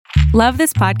Love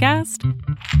this podcast?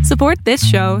 Support this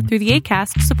show through the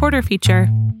Acast supporter feature.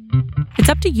 It's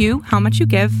up to you how much you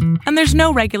give, and there's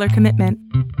no regular commitment.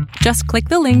 Just click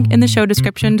the link in the show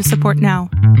description to support now.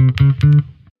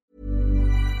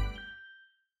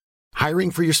 Hiring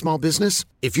for your small business?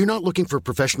 If you're not looking for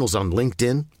professionals on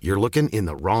LinkedIn, you're looking in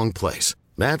the wrong place.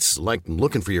 That's like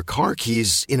looking for your car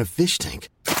keys in a fish tank.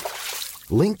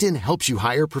 LinkedIn helps you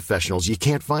hire professionals you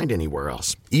can't find anywhere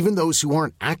else, even those who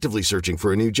aren't actively searching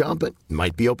for a new job but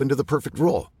might be open to the perfect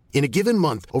role. In a given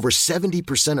month, over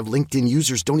 70% of LinkedIn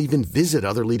users don't even visit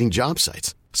other leading job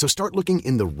sites. So start looking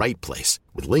in the right place.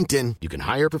 With LinkedIn, you can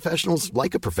hire professionals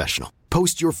like a professional.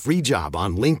 Post your free job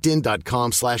on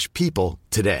linkedin.com/people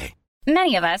today.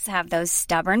 Many of us have those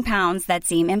stubborn pounds that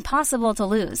seem impossible to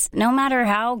lose, no matter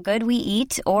how good we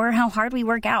eat or how hard we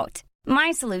work out.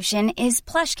 My solution is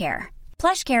PlushCare.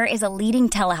 PlushCare is a leading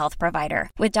telehealth provider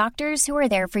with doctors who are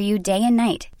there for you day and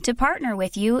night to partner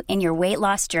with you in your weight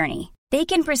loss journey. They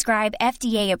can prescribe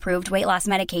FDA-approved weight loss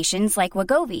medications like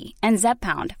Wegovy and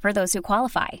Zepbound for those who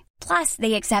qualify. Plus,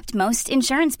 they accept most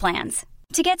insurance plans.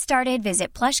 To get started,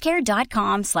 visit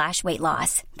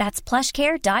plushcare.com/weightloss. That's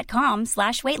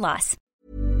plushcare.com/weightloss.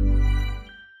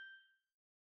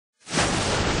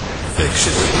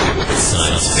 Fiction,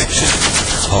 science fiction,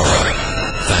 horror,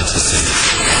 fantasy,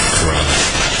 drama,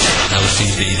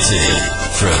 LGBT,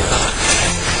 thriller.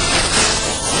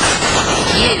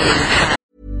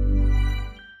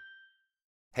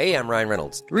 Hey, I'm Ryan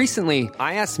Reynolds. Recently,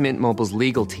 I asked Mint Mobile's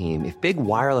legal team if big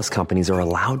wireless companies are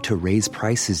allowed to raise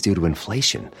prices due to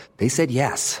inflation. They said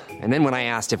yes. And then when I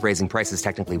asked if raising prices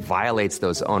technically violates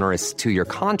those onerous two-year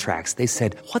contracts, they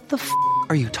said, "What the f***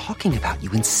 are you talking about,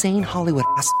 you insane Hollywood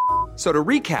ass?" So to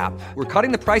recap, we're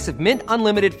cutting the price of Mint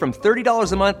Unlimited from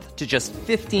 $30 a month to just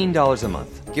 $15 a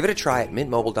month. Give it a try at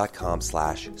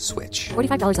mintmobile.com/switch.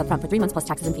 $45 up front for 3 months plus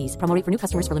taxes and fees. Promo rate for new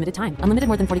customers for limited time. Unlimited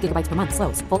more than 40 gigabytes per month.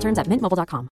 Slows full terms at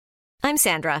mintmobile.com. I'm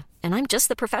Sandra, and I'm just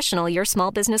the professional your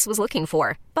small business was looking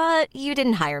for. But you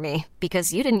didn't hire me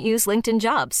because you didn't use LinkedIn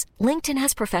Jobs. LinkedIn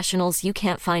has professionals you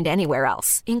can't find anywhere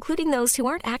else, including those who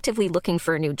aren't actively looking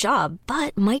for a new job,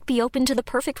 but might be open to the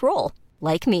perfect role,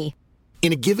 like me.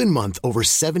 In a given month, over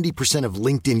 70% of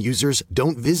LinkedIn users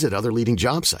don't visit other leading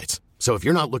job sites. So if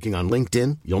you're not looking on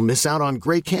LinkedIn, you'll miss out on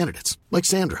great candidates like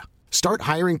Sandra. Start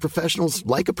hiring professionals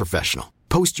like a professional.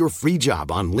 Post your free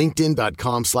job on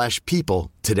linkedin.com/people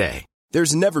today.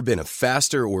 There's never been a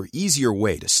faster or easier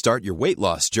way to start your weight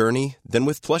loss journey than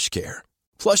with PlushCare.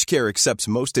 PlushCare accepts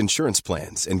most insurance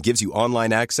plans and gives you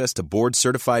online access to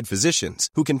board-certified physicians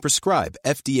who can prescribe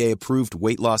FDA-approved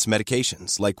weight loss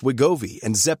medications like Wegovy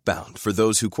and Zepbound for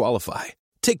those who qualify.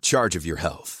 Take charge of your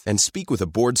health and speak with a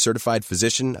board-certified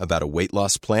physician about a weight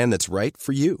loss plan that's right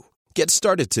for you. Get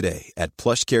started today at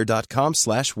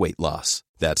plushcare.com/weightloss.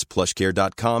 That's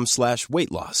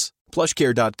plushcare.com/weightloss.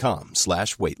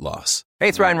 plushcare.com/weightloss. Hey,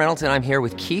 it's Ryan Reynolds, and I'm here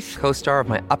with Keith, co-star of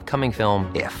my upcoming film,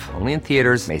 If, only in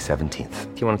theaters May 17th.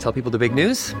 Do you want to tell people the big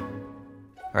news?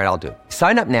 All right, I'll do it.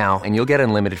 Sign up now and you'll get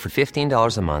unlimited for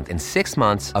 $15 a month and 6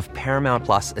 months of Paramount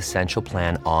Plus Essential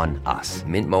Plan on us.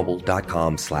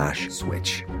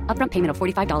 mintmobile.com/switch. Upfront payment of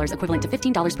 $45 equivalent to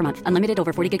 $15 per month. Unlimited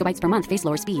over 40 gigabytes per month. Face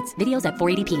lower speeds. Videos at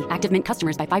 480p. Active Mint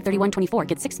customers by 531.24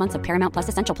 get 6 months of Paramount Plus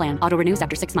Essential Plan. Auto renews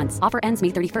after 6 months. Offer ends May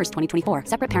 31st, 2024.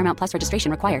 Separate Paramount Plus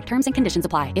registration required. Terms and conditions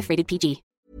apply if rated PG.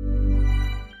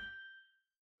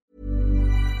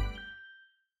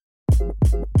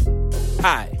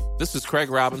 Hi, this is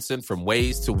Craig Robinson from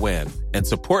Ways to Win, and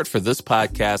support for this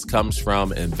podcast comes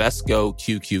from Invesco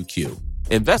QQQ.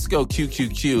 Invesco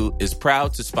QQQ is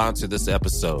proud to sponsor this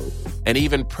episode, and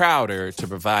even prouder to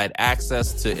provide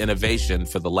access to innovation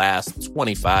for the last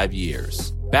 25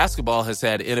 years. Basketball has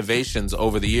had innovations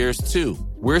over the years, too.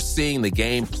 We're seeing the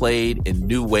game played in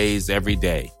new ways every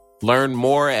day. Learn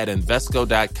more at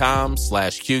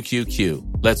Invesco.com/QQQ.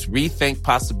 Let's rethink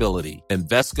possibility.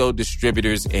 Invesco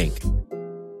Distributors, Inc.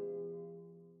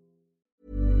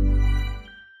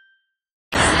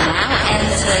 Now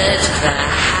entered the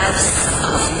House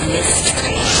of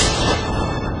Mystery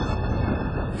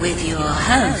with your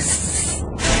hosts,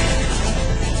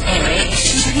 Eric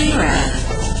Shapiro,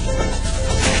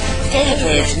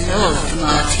 David North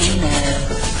Martino,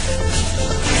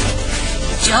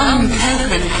 John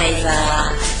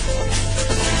Copenhaver,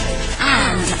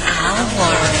 and Al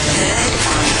Warren.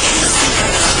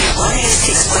 Heard on KCOQ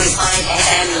 106.5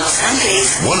 FM Los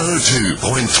Angeles,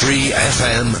 102.3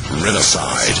 FM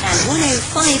Riverside, and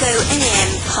 105.0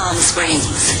 AM Palm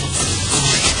Springs.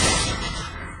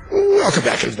 Welcome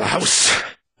back into the House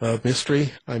of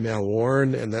Mystery. I'm Al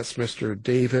Warren, and that's Mr.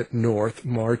 David North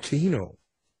Martino.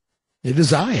 It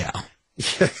is I, Al.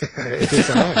 It is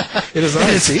on. It is on.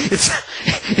 See?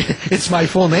 It's my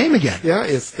full name again. Yeah,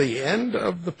 it's the end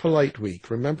of the Polite Week.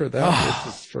 Remember that?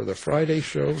 This is for the Friday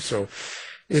show, so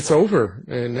it's over.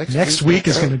 Next week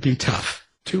is going to be tough.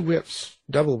 2 whips,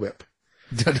 double whip.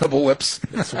 Double whips.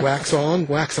 It's wax on,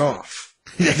 wax off.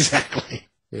 Exactly.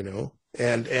 You know,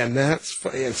 and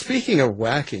speaking of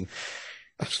whacking,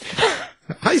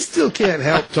 I still can't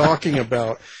help talking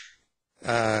about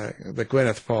the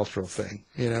Gwyneth Paltrow thing,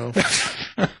 you know.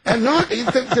 And not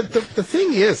the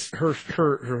thing is her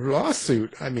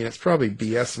lawsuit. I mean, it's probably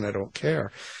BS, and I don't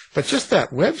care. But just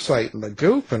that website and the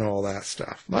Goop and all that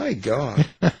stuff. My God,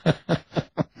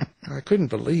 I couldn't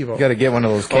believe it. You got to get one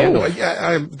of those candles. Oh,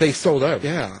 yeah, they sold out.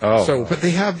 Yeah. Oh. So, but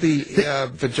they have the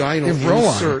vaginal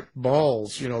insert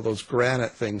balls, you know, those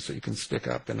granite things that you can stick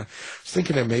up. And I was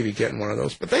thinking of maybe getting one of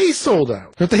those, but they sold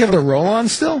out. Don't they have the roll-on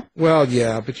still? Well,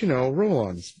 yeah, but you know,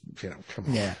 roll-ons, you know, come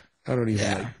on. Yeah. I don't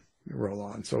even like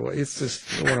roll-on. So it's just,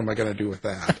 what am I going to do with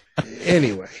that?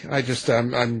 Anyway,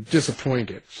 I'm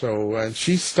disappointed. So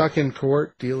she's stuck in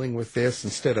court dealing with this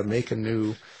instead of making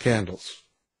new candles.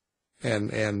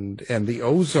 And the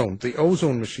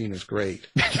ozone machine is great.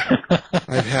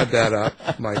 I've had that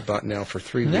up my butt now for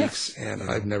 3 weeks, and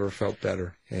I've never felt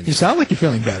better. And you sound like you're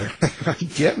feeling better. I'm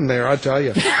getting there, I'll tell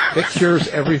you. It cures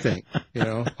everything, you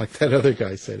know, like that other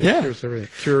guy said. It cures everything.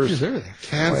 Cures everything.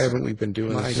 Cancer. Why haven't we been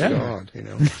doing this? God, you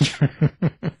know.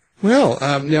 Well,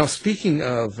 now speaking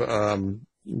of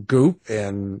Goop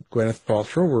and Gwyneth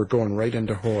Paltrow, we're going right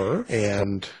into horror,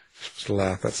 and just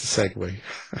laugh. That's a segue.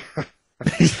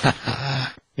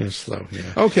 You're slow,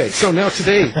 yeah. Okay, so now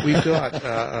today we've got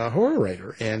a horror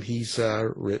writer, and he's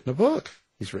written a book.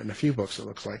 He's written a few books, it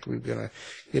looks like. We're going to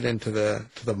get into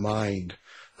the mind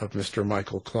of Mr.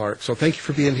 Michael Clark. So thank you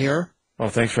for being here. Well,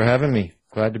 thanks for having me.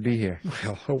 Glad to be here.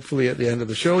 Well, hopefully at the end of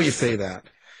the show you say that.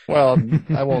 Well,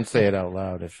 I won't say it out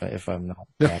loud if I'm not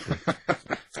happy.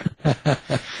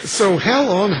 So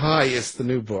Hell on High is the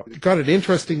new book. It's got an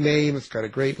interesting name. It's got a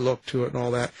great look to it and all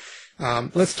that.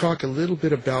 Let's talk a little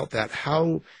bit about that.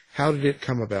 How did it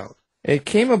come about? It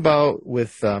came about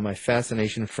with my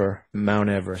fascination for Mount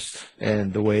Everest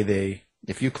and the way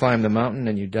if you climb the mountain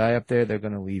and you die up there, they're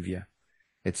going to leave you.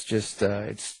 It's just,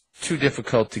 it's too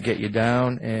difficult to get you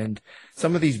down. And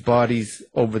some of these bodies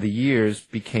over the years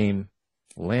became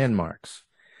landmarks.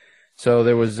 So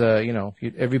there was,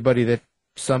 everybody that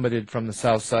summited from the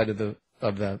south side of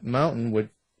the mountain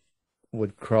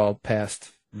would crawl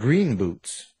past Green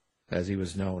Boots, as he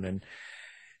was known. And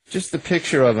just the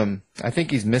picture of him, I think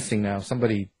he's missing now.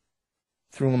 Somebody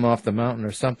threw him off the mountain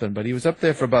or something, but he was up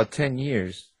there for about 10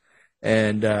 years.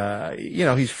 And,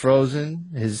 he's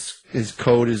frozen. His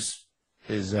coat is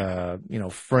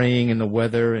fraying in the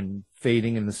weather and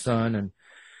fading in the sun.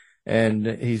 And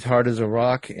he's hard as a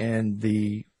rock. And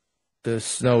the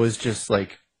snow is just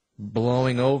like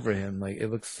blowing over him. Like it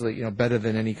looks like, better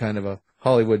than any kind of a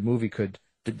Hollywood movie could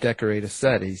decorate a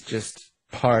set. He's just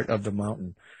part of the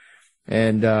mountain.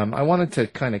 And I wanted to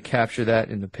kind of capture that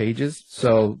in the pages.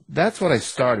 So that's what I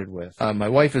started with. My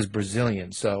wife is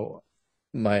Brazilian, so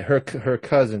her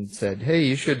cousin said, "Hey,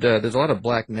 you should there's a lot of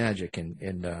black magic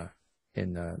in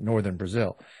northern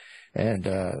Brazil. And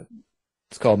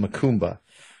it's called Macumba.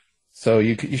 So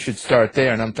you should start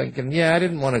there." And I'm thinking, I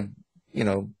didn't want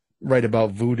to, write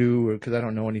about voodoo because I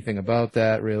don't know anything about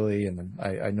that really. And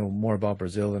I know more about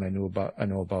Brazil than I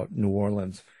know about New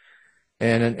Orleans.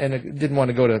 And I didn't want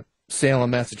to go to Salem,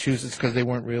 Massachusetts, because they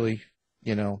weren't really,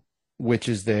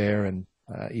 witches there. And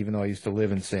even though I used to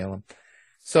live in Salem,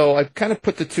 so I kind of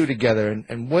put the two together.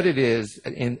 And what it is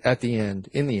in the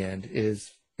end,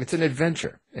 is it's an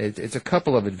adventure. It's a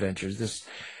couple of adventures.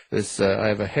 I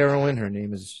have a heroine. Her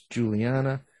name is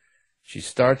Juliana. She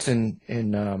starts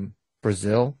in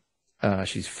Brazil.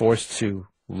 She's forced to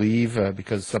leave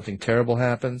because something terrible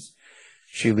happens.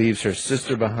 She leaves her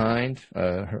sister behind,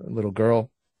 her little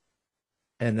girl,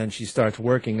 and then she starts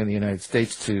working in the United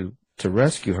States to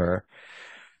rescue her.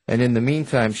 And in the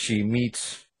meantime, she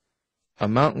meets a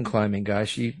mountain climbing guy.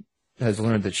 She has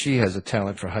learned that she has a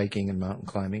talent for hiking and mountain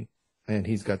climbing, and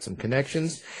he's got some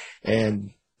connections.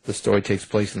 And the story takes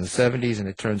place in the 70s, and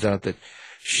it turns out that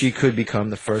she could become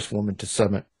the first woman to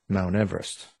summit Mount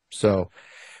Everest. So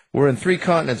we're in 3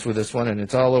 continents with this one, and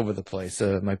it's all over the place.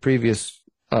 My previous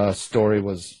story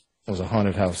was a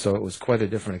haunted house, so it was quite a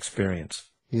different experience.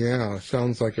 Yeah,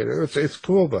 sounds like it. It's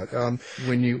cool, but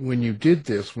when you did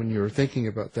this, when you were thinking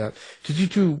about that, did you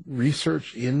do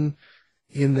research in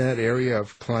that area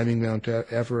of climbing Mount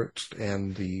Everest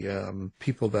and the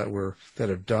people that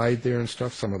have died there and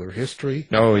stuff, some of their history?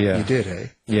 Oh yeah, you did,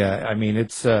 hey? Yeah, I mean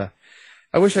it's. I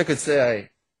wish I could say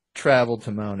traveled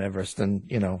to Mount Everest and,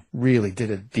 really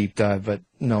did a deep dive, but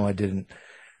no, I didn't.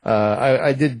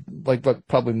 I did like what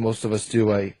probably most of us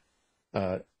do.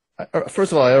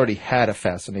 First of all, I already had a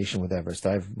fascination with Everest.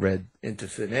 I've read Into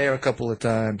Thin Air a couple of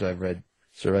times. I've read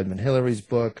Sir Edmund Hillary's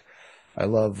book. I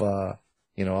love, all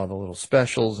the little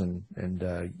specials and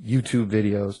YouTube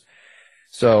videos.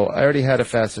 So I already had a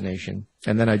fascination.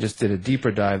 And then I just did a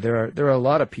deeper dive. There are a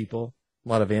lot of people, a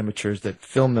lot of amateurs that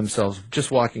film themselves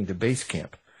just walking to base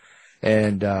camp.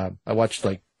 And I watched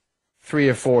like 3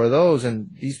 or 4 of those. And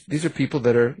these are people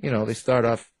that are, they start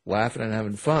off laughing and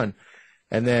having fun.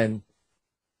 And then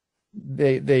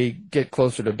they get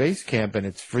closer to base camp and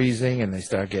it's freezing and they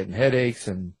start getting headaches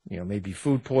and, maybe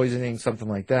food poisoning, something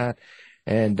like that.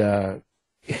 And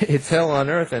it's hell on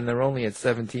earth and they're only at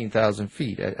 17,000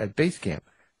 feet at base camp.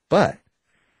 But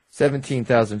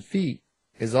 17,000 feet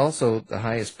is also the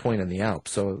highest point in the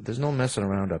Alps. So there's no messing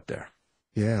around up there.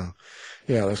 Yeah.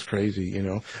 Yeah, that's crazy,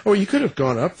 Or you could have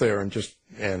gone up there and just,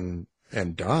 and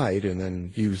died and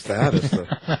then used that as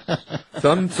the...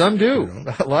 Some do.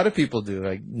 A lot of people do.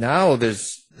 Like now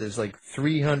there's like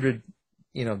 300,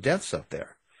 deaths up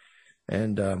there.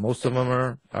 And most of them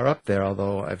are up there,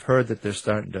 although I've heard that they're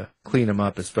starting to clean them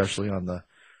up, especially on the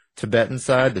Tibetan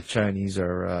side. The Chinese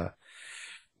are,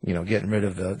 getting rid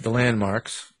of the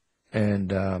landmarks.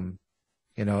 And, and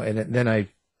then I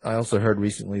also heard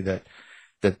recently that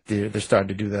they're starting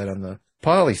to do that on the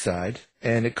Pali side,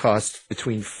 and it costs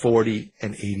between $40,000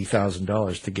 and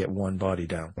 $80,000 to get one body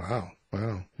down. Wow.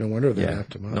 No wonder they have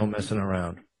to move. No messing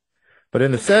around. But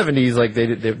in the 70s, like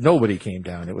nobody came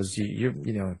down. It was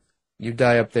you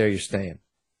die up there, you're staying.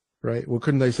 Right. Well,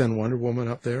 couldn't they send Wonder Woman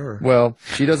up there? Or? Well,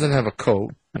 she doesn't have a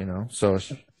coat, so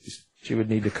she would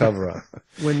need to cover up.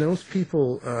 When those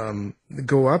people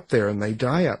go up there and they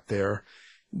die up there,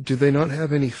 do they not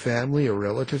have any family or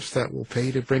relatives that will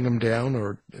pay to bring them down,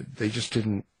 or they just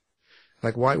didn't?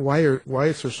 Like, why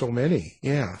is there so many?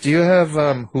 Yeah. Do you have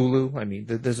Hulu? I mean,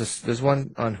 there's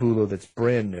one on Hulu that's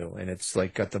brand new, and it's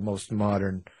like got the most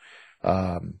modern,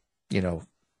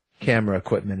 camera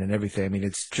equipment and everything. I mean,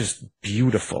 it's just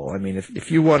beautiful. I mean,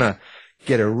 if you want to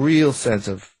get a real sense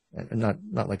of, not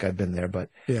like I've been there, but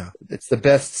yeah, it's the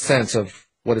best sense of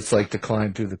what it's like to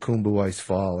climb through the Khumbu Ice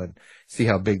Fall and see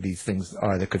how big these things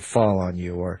are that could fall on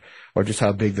you, or just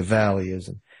how big the valley is.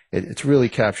 And it's really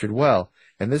captured well.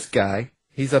 And this guy,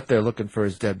 he's up there looking for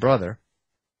his dead brother,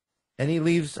 and he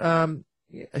leaves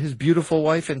his beautiful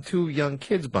wife and 2 young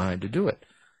kids behind to do it.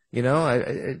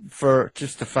 For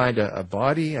just to find a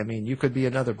body. I mean, you could be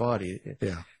another body.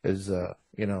 Yeah.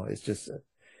 It's just,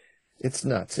 it's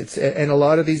nuts. And a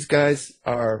lot of these guys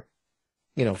are,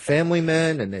 family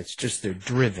men, and it's just, they're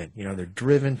driven. They're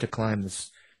driven to climb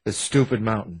this stupid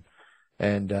mountain.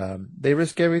 And they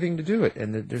risk everything to do it.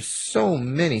 And there's so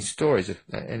many stories,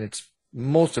 and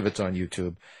most of it's on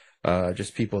YouTube.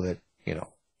 Just people that,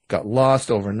 got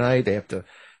lost overnight. They have to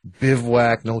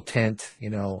bivouac, no tent,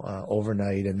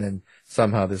 overnight, and then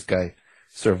somehow this guy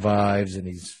survives, and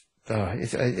it's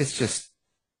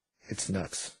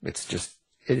nuts.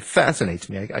 It fascinates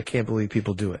me. I can't believe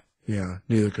people do it. Yeah,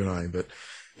 neither can I. But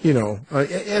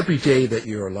every day that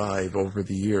you're alive over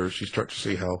the years, you start to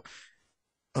see how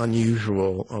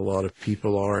unusual a lot of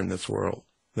people are in this world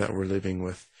that we're living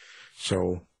with.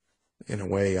 So, in a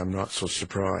way, I'm not so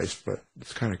surprised, but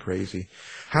it's kind of crazy.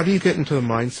 How do you get into the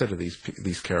mindset of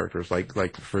these characters?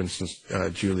 Like for instance,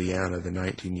 Juliana, the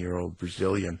 19-year-old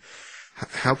Brazilian.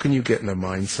 How can you get in the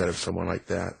mindset of someone like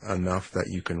that enough that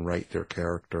you can write their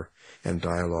character and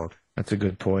dialogue? That's a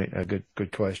good point. A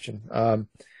good question.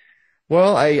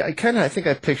 Well, I think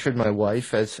I pictured my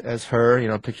wife as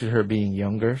her. Pictured her being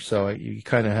younger. So you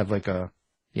kind of have like a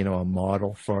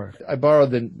model for. I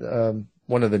borrowed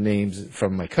one of the names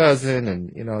from my cousin,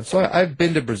 and so I've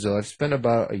been to Brazil. I've spent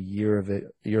about a year of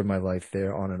my life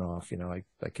there, on and off. I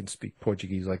can speak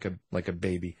Portuguese like a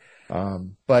baby.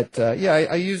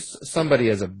 I use somebody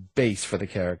as a base for the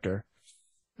character,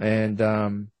 and I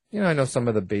know some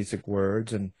of the basic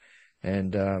words, and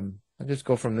I just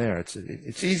go from there.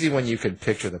 It's easy when you can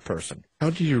picture the person. How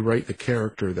do you write the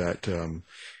character that the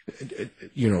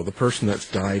person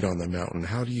that's died on the mountain?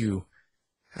 How do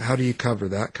you cover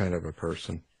that kind of a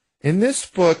person? In this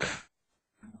book,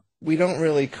 we don't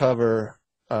really cover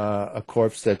a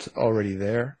corpse that's already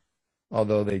there,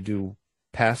 although they do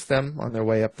pass them on their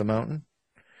way up the mountain.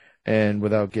 And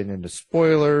without getting into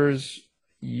spoilers,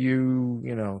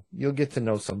 you'll get to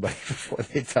know somebody before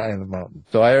they die on the mountain.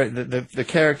 So the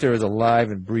character is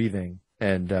alive and breathing,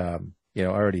 and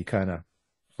already kind of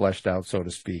fleshed out, so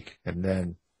to speak, and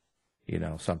then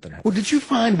something happens. Well, did you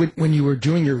find when you were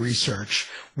doing your research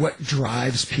what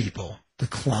drives people to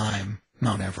climb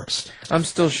Mount Everest. I'm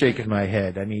still shaking my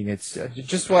head. I mean, it's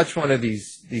just watch one of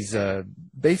these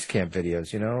base camp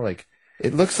videos. You know, like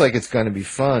it looks like it's going to be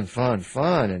fun,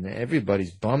 and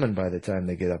everybody's bumming by the time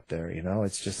they get up there. You know,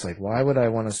 it's just like, why would I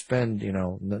want to spend, you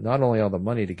know, not only all the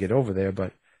money to get over there,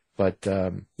 but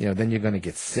you know, then you're going to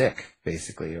get sick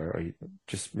basically, or you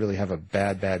just really have a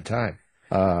bad time,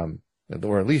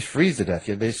 or at least freeze to death.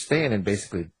 They're staying in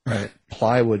basically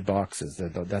plywood boxes.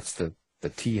 That's the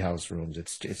tea house rooms.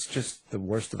 It's just the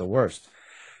worst of the worst,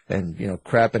 and you know,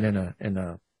 crapping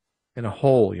in a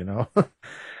hole, you know.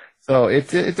 So it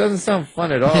doesn't sound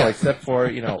fun at all, except for,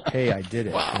 you know, hey, I did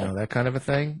it, you know, that kind of a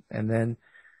thing. And then,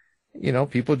 you know,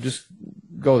 people just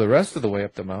go the rest of the way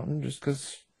up the mountain just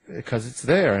because it's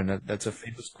there, and that's a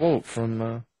famous quote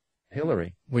from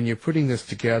Hillary. When you're putting this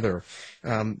together,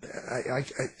 I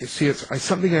see it's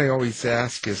something I always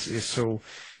ask is so.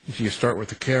 Do you start with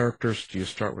the characters? Do you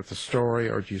start with the story?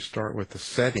 Or do you start with the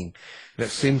setting? And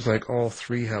it seems like all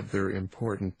three have their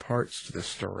important parts to the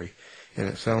story. And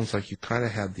it sounds like you kind of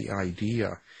had the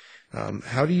idea.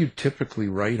 How do you typically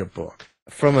write a book?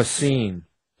 From a scene,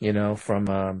 you know,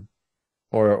 from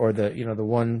or the, you know, the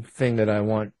one thing that I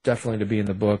want definitely to be in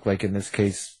the book, like in this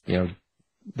case, you know,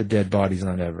 the dead bodies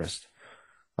on Everest.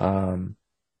 You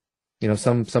know,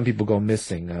 some people go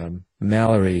missing.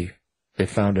 Mallory, they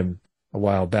found him a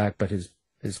while back, but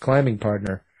his climbing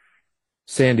partner,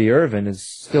 Sandy Irvin, is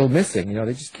still missing. You know,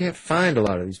 they just can't find a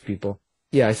lot of these people.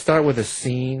 Yeah, I start with a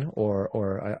scene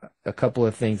or a couple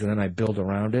of things, and then I build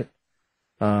around it.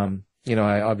 You know,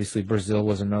 obviously Brazil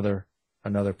was another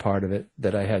part of it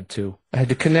that I had to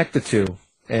connect the two.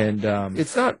 And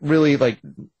it's not really like,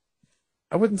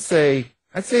 I'd say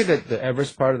that the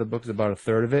Everest part of the book is about a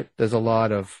third of it. There's a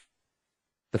lot of,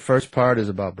 the first part is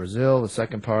about Brazil, the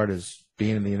second part is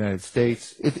being in the United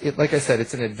States. It like I said,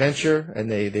 it's an adventure, and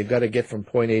they've got to get from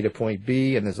point A to point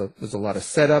B, and there's a lot of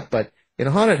setup. But in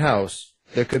a haunted house,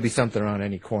 there could be something around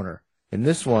any corner. In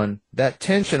this one, that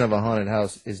tension of a haunted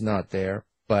house is not there,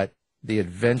 but the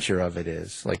adventure of it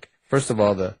is. Like, first of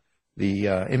all,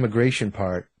 the immigration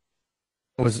part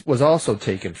was also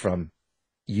taken from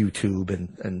YouTube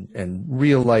and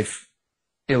real life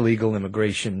illegal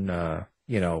immigration.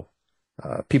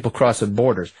 People crossing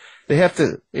borders. They have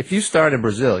to, if you start in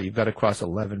Brazil, you've got to cross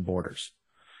 11 borders.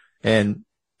 And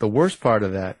the worst part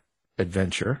of that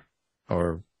adventure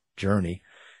or journey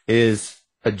is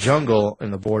a jungle in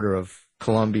the border of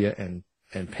Colombia and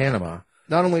Panama.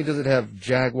 Not only does it have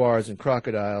jaguars and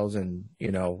crocodiles and,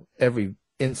 you know, every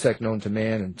insect known to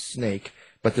man and snake,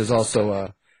 but there's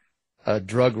also a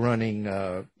drug running,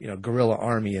 guerrilla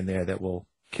army in there that will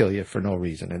kill you for no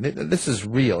reason. And this is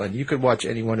real. And you could watch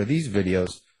any one of these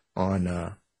videos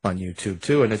on YouTube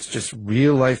too. And it's just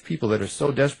real life people that are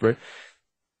so desperate.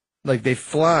 Like they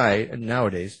fly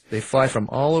from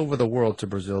all over the world to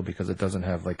Brazil because it doesn't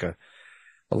have like a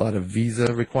lot of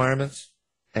visa requirements.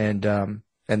 And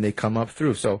they come up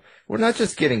through. So we're not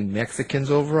just getting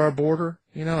Mexicans over our border,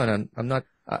 you know, and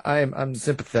I'm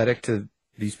sympathetic to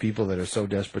these people that are so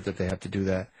desperate that they have to do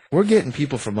that. We're getting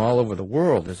people from all over the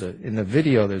world. In the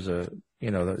video, I think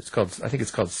it's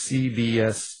called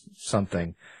CBS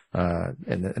something.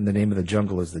 And the name of the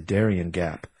jungle is the Darien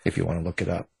Gap, if you want to look it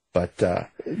up. But,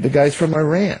 the guys from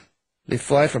Iran, they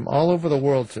fly from all over the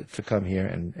world to come here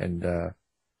and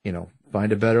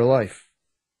find a better life.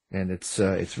 And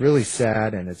it's really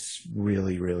sad, and it's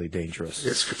really, really dangerous.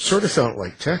 It's sort of sound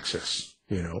like Texas,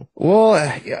 you know. Well,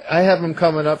 I have them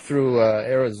coming up through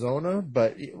Arizona,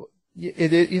 but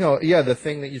the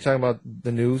thing that you're talking about,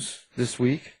 the news this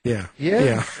week. Yeah.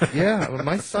 Well,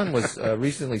 my son was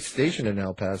recently stationed in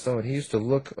El Paso, and he used to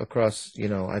look across. You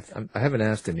know, I haven't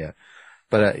asked him yet,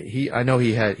 but I know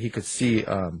he could see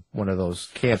one of those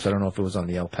camps. I don't know if it was on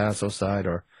the El Paso side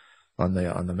or on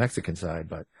the Mexican side,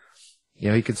 but. You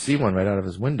know, he could see one right out of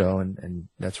his window, and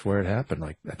that's where it happened.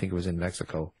 Like, I think it was in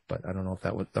Mexico, but I don't know if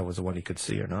that was the one he could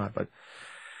see or not. But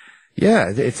yeah,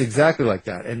 it's exactly like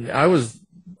that. And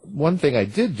one thing I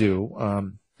did do,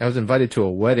 I was invited to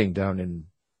a wedding down in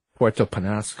Puerto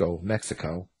Penasco,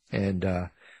 Mexico, and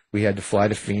we had to fly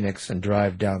to Phoenix and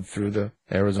drive down through the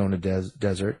Arizona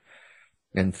desert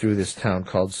and through this town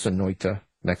called Sonoita,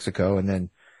 Mexico, and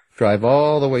then drive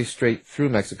all the way straight through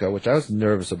Mexico, which I was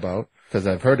nervous about because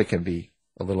I've heard it can be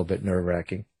a little bit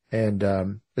nerve-wracking. And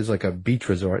there's like a beach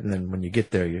resort, and then when you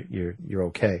get there, you're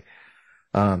okay.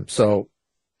 So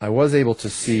I was able to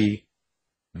see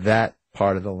that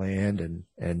part of the land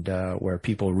and where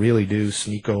people really do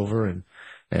sneak over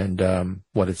and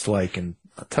what it's like. And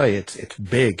I'll tell you, it's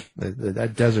big.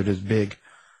 That desert is big,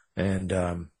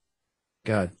 and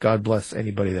God bless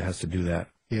anybody that has to do that.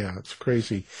 Yeah, it's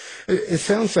crazy. It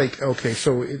sounds like, okay,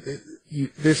 so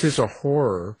this is a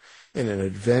horror and an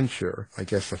adventure, I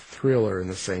guess a thriller in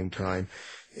the same time.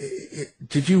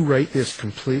 Did you write this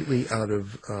completely out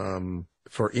of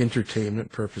for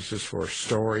entertainment purposes, for a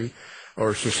story,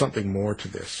 or is there something more to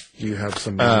this? Do you have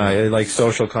some like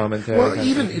social commentary? Well,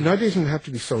 it doesn't have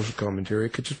to be social commentary.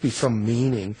 It could just be some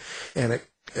meaning, and it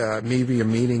maybe a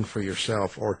meaning for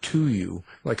yourself or to you.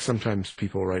 Like sometimes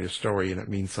people write a story and it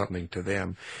means something to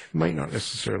them. It might not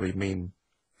necessarily mean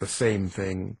the same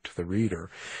thing to the reader.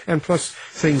 And plus,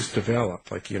 things develop,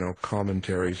 like,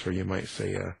 commentaries, or you might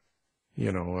say a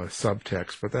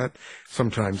subtext, but that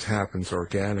sometimes happens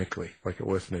organically, like it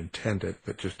wasn't intended,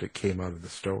 but just it came out of the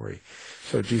story.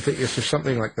 So do you think, is there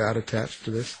something like that attached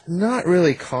to this? Not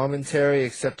really commentary,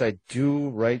 except I do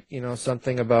write,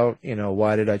 something about,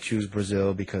 why did I choose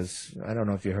Brazil? Because I don't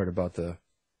know if you heard about the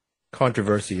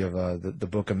controversy of the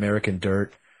book American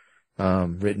Dirt,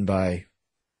 written by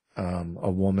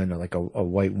a woman, like a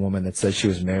white woman that says she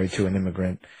was married to an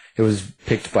immigrant. It was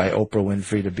picked by Oprah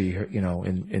Winfrey to be her,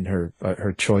 in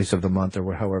her choice of the month,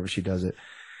 or however she does it.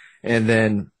 And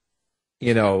then,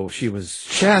 she was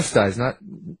chastised,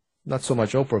 not so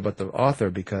much Oprah, but the author,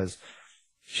 because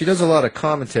she does a lot of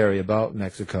commentary about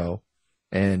Mexico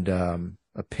and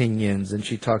opinions, and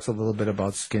she talks a little bit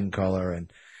about skin color,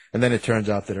 and then it turns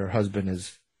out that her husband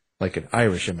is like an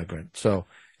Irish immigrant. So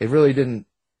it really didn't,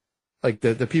 like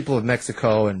the people of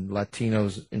Mexico and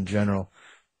Latinos in general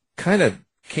kind of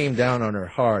came down on her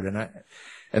hard,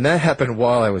 and that happened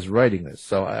while I was writing this.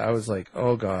 So I was like,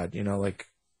 oh God, like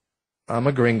I'm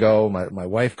a gringo. My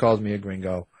wife calls me a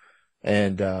gringo,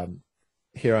 and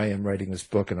here I am writing this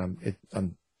book, and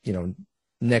I'm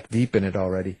neck deep in it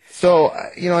already. So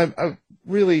I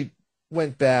really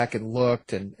went back and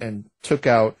looked and took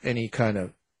out any kind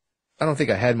of. I don't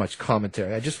think I had much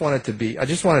commentary. I just wanted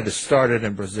to start it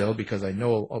in Brazil because I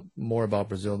know more about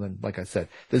Brazil than, like I said,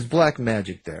 there's black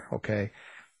magic there, okay?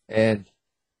 And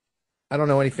I don't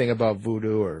know anything about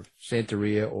voodoo or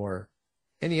Santeria or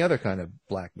any other kind of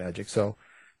black magic. So,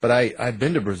 but I've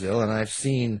been to Brazil and I've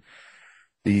seen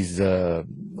these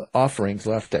offerings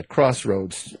left at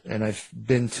crossroads, and I've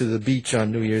been to the beach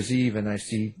on New Year's Eve and I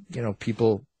see,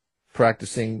 people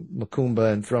practicing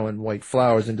macumba and throwing white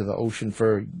flowers into the ocean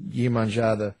for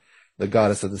Iemanjá, the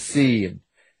goddess of the sea,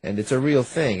 and it's a real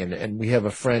thing. And we have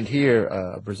a friend here,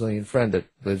 a Brazilian friend that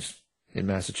lives in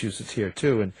Massachusetts here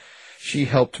too, and she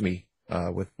helped me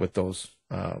with those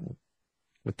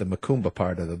with the macumba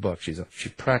part of the book. She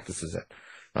practices it,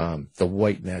 the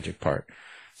white magic part.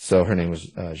 So her name was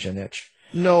Janete.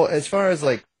 No, as far as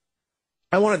I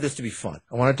wanted this to be fun.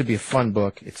 I wanted it to be a fun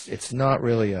book. It's not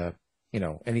really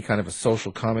any kind of a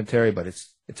social commentary, but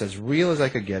it's as real as I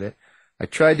could get it. I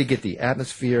tried to get the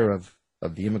atmosphere of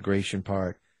the immigration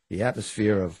part, the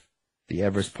atmosphere of the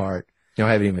Everest part.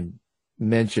 I haven't even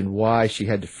mentioned why she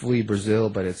had to flee Brazil,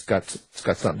 but it's got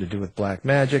something to do with black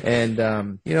magic.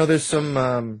 And, there's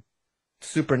some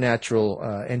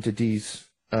supernatural entities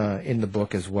in the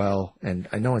book as well. And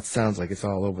I know it sounds like it's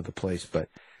all over the place, but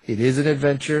it is an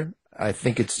adventure. I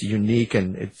think it's unique,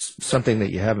 and it's something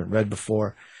that you haven't read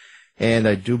before. And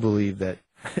I do believe that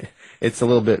it's a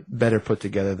little bit better put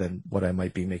together than what I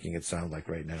might be making it sound like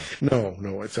right now.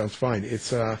 No, it sounds fine.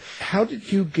 It's how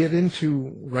did you get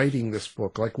into writing this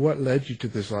book? Like, what led you to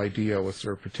this idea? Was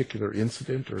there a particular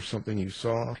incident or something you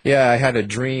saw? Yeah, I had a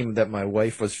dream that my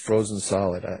wife was frozen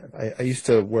solid. I used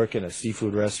to work in a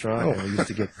seafood restaurant, and we used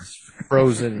to get this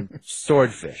frozen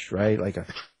swordfish, right? Like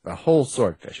a whole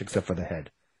swordfish except for the head.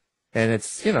 And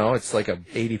it's, it's like a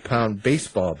 80-pound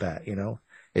baseball bat,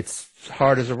 It's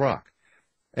hard as a rock.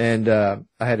 And I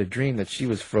had a dream that she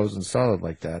was frozen solid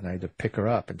like that, and I had to pick her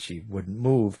up, and she wouldn't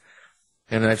move.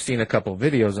 And I've seen a couple of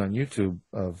videos on YouTube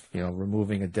of,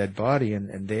 removing a dead body,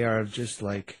 and they are just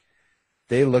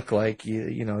they look like,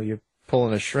 you're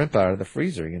pulling a shrimp out of the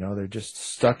freezer, They're just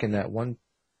stuck in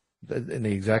in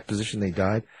the exact position they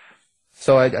died.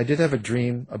 So I did have a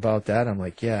dream about that. I'm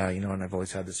like, yeah, and I've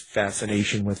always had this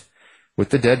fascination with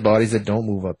the dead bodies that don't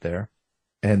move up there.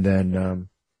 And then,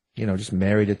 just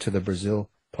married it to the Brazil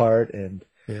part. And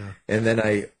then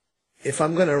if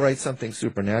I'm going to write something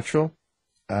supernatural,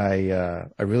 I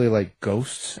really like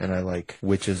ghosts, and I like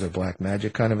witches or black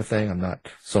magic kind of a thing. I'm not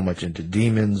so much into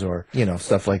demons or,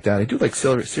 stuff like that. I do like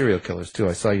serial killers too.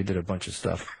 I saw you did a bunch of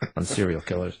stuff on serial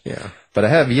killers. Yeah. But I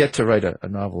have yet to write a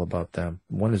novel about them.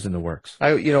 One is in the works.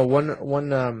 I'm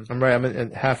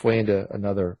halfway into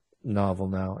another novel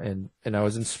now, and I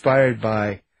was inspired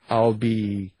by I'll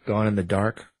Be Gone in the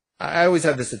Dark. I always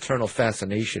have this eternal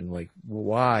fascination, like,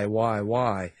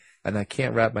 why? And I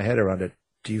can't wrap my head around it.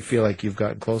 Do you feel like you've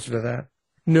gotten closer to that?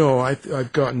 No,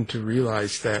 I've gotten to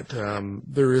realize that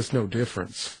there is no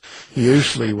difference.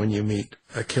 Usually when you meet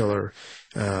a killer,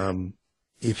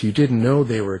 if you didn't know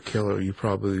they were a killer, you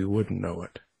probably wouldn't know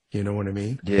it. You know what I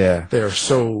mean? Yeah. They're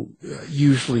so,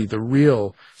 usually the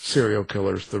real serial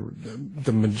killers,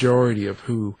 the majority of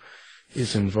who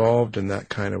is involved in that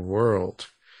kind of world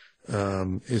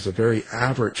is a very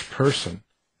average person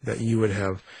that you would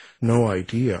have no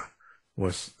idea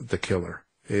was the killer.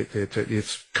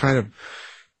 It's kind of,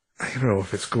 I don't know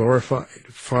if it's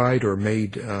glorified or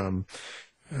made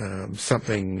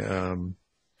something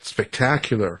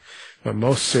spectacular, but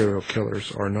most serial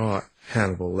killers are not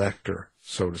Hannibal Lecter,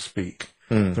 so to speak.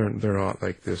 They're not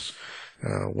like this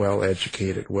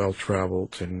well-educated,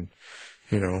 well-traveled, and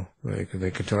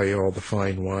they can tell you all the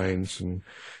fine wines and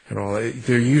all.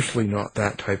 They're usually not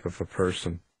that type of a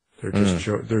person. They're just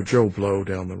they're Joe Blow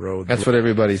down the road. That's what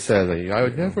everybody says. I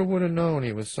never would have known.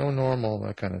 He was so normal,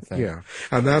 that kind of thing. Yeah,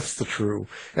 and that's the true.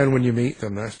 And when you meet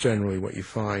them, that's generally what you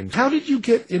find. How did you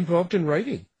get involved in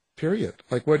writing? Period.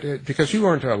 Like what? Because you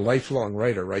weren't a lifelong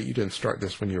writer, right? You didn't start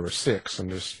this when you were 6 and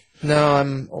just. No,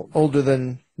 I'm older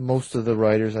than most of the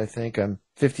writers. I think I'm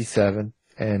 57,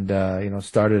 and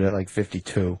started at like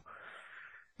 52.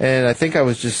 And I think I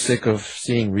was just sick of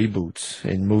seeing reboots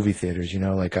in movie theaters.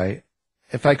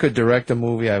 If I could direct a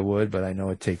movie, I would, but I know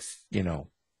it takes,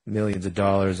 millions of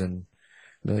dollars and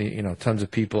tons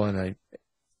of people, and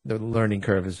the learning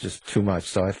curve is just too much.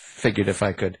 So I figured if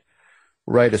I could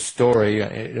write a story,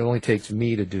 it only takes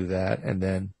me to do that, and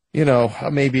then,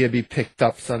 maybe it'd be picked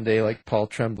up someday like Paul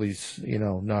Tremblay's,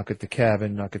 Knock at the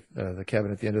Cabin at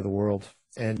the End of the World.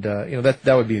 And,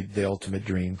 that would be the ultimate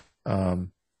dream.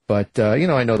 But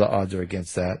I know the odds are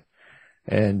against that.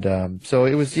 And, so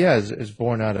it was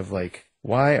born out of like,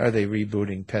 why are they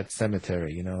rebooting Pet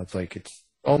Sematary? It's like, it's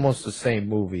almost the same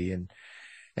movie.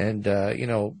 And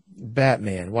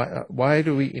Batman, why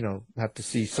do we, have to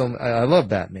see I love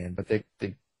Batman, but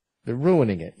they're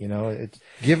ruining it,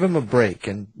 give him a break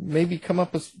and maybe come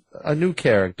up with a new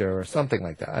character or something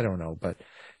like that. I don't know, but,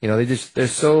 they're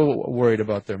so worried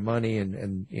about their money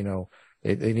and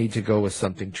they need to go with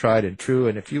something tried and true.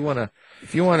 And if you want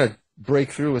to break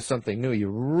through with something new, you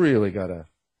really gotta,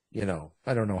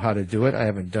 I don't know how to do it. I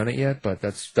haven't done it yet, but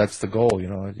that's the goal,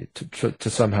 to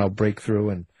somehow break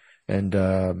through and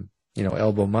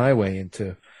elbow my way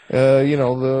into,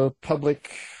 the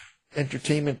public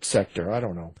entertainment sector. I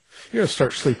don't know. You gotta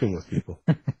start sleeping with people.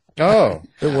 Oh,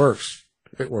 it works.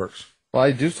 It works. Well,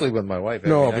 I do sleep with my wife.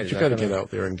 No, but you gotta get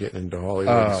out there and get into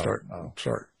Hollywood and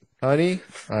start. Honey,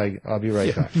 I'll be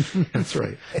right back. That's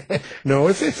right. No,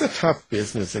 it's a tough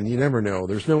business, and you never know.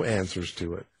 There's no answers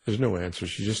to it. There's no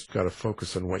answers. You just got to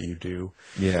focus on what you do.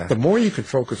 Yeah. The more you can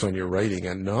focus on your writing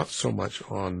and not so much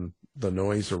on the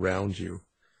noise around you,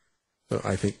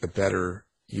 I think the better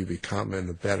you become and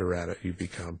the better at it you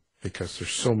become, because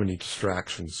there's so many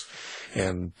distractions,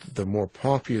 and the more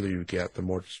popular you get, the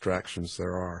more distractions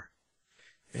there are.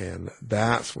 And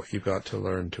that's what you've got to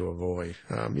learn to avoid.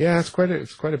 It's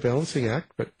quite a balancing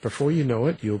act, but before you know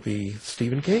it, you'll be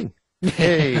Stephen King.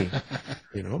 Hey,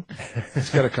 he's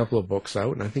got a couple of books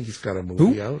out, and I think he's got a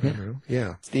movie out.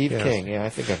 Yeah, Steve King. Yeah, I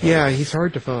think I've heard he's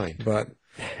hard to find, but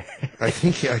I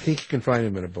think you can find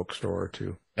him in a bookstore or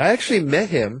two. I actually met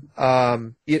him. I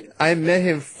met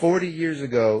him 40 years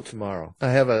ago tomorrow.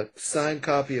 I have a signed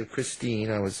copy of Christine.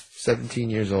 I was 17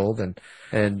 years old,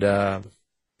 and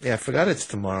I forgot it's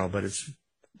tomorrow, but it's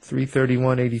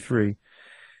 3/31/83.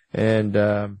 And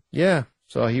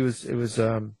so it was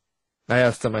I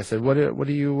asked him, I said, what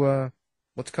do you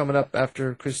what's coming up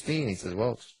after Christine? He says,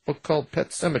 well, it's a book called Pet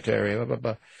Sematary, blah, blah,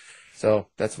 blah. So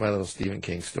that's my little Stephen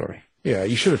King story. Yeah,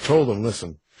 you should have told him,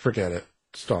 listen, forget it.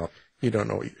 Stop. You don't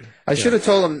know what you... I should have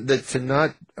told him that to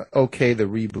not okay the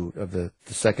reboot of the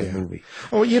second movie.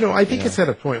 Oh, I think it's at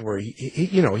a point where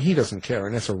he doesn't care,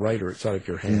 and as a writer, it's out of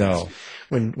your hands. No.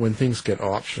 When things get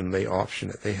optioned, they option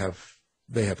it. They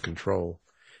have control.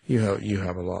 You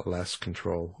have a lot less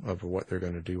control over what they're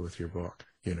going to do with your book,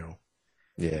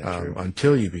 Yeah, true.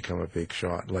 Until you become a big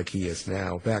shot like he is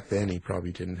now. Back then, he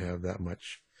probably didn't have that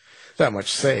much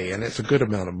say, and it's a good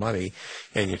amount of money,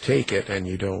 and you take it, and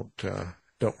you don't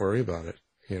worry about it,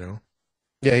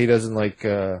 Yeah, he doesn't like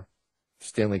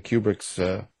Stanley Kubrick's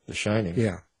The Shining.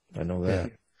 Yeah, I know that.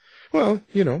 Yeah. Well,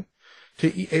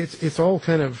 it's all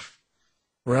kind of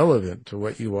relevant to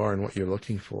what you are and what you're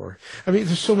looking for. I mean,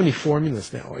 there's so many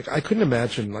formulas now. Like, I couldn't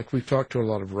imagine, like, we've talked to a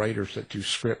lot of writers that do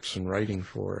scripts and writing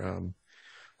for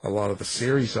a lot of the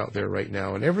series out there right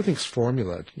now, and everything's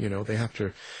formulaed.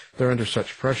 They're under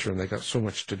such pressure, and they got so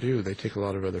much to do. They take a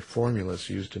lot of other formulas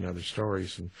used in other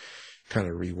stories and kind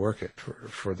of rework it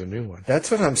for the new one. That's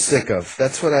what I'm sick of.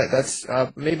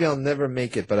 Maybe I'll never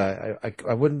make it, but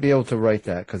I wouldn't be able to write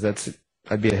that because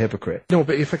I'd be a hypocrite. No,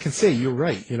 but if I can say you're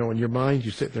right, in your mind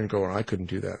you sit there and go, I couldn't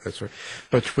do that. That's right.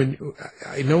 But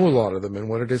I know a lot of them, and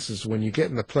what it is when you get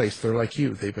in the place, they're like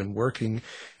you. They've been working,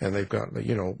 and they've got,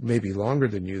 maybe longer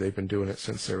than you. They've been doing it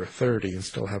since they were 30 and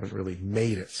still haven't really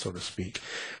made it, so to speak.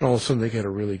 And all of a sudden they get a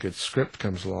really good script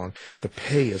comes along. The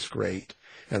pay is great,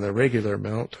 and the regular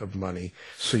amount of money,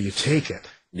 so you take it.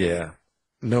 Yeah.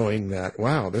 Knowing that,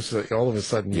 wow, this is all of a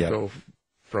sudden you go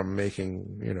from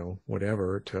making,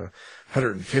 whatever to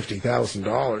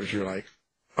 $150,000, you're like,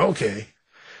 okay,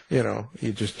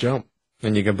 you just jump.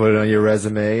 And you can put it on your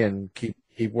resume and keep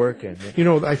working.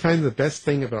 I find the best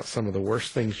thing about some of the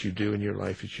worst things you do in your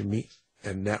life is you meet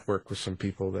and network with some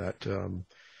people that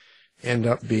end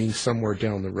up being somewhere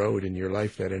down the road in your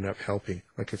life that end up helping.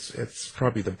 Like it's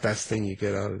probably the best thing you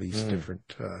get out of these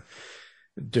different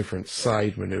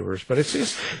side maneuvers. But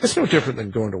it's no different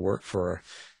than going to work for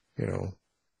a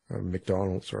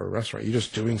McDonald's or a restaurant. You're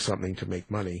just doing something to make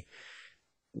money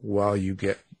while you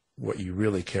get what you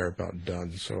really care about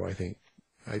done. So I think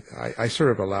I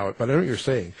sort of allow it, but I know what you're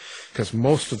saying, because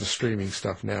most of the streaming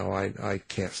stuff now, I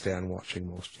can't stand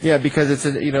watching most of it. Yeah, because it's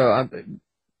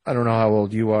I don't know how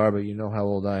old you are, but you know how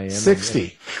old I am.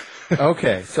 60.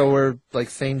 Okay, so we're like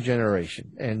same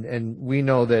generation, and we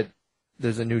know that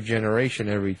there's a new generation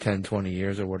every 10, 20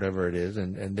 years or whatever it is,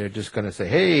 and they're just going to say,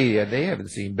 hey, they haven't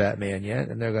seen Batman yet,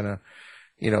 and they're going to,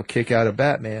 kick out a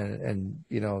Batman, and,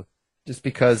 just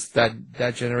because that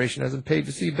generation hasn't paid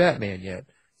to see Batman yet.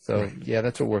 So, yeah,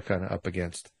 that's what we're kind of up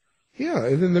against. Yeah,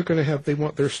 and then they're going to they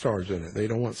want their stars in it. They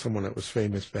don't want someone that was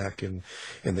famous back in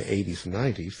the 80s and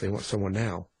 90s. They want someone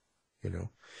now,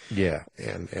 Yeah.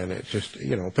 And it just,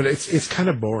 but it's kind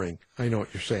of boring. I know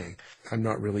what you're saying. I'm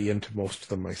not really into most of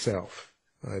them myself.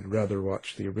 I'd rather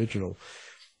watch the original.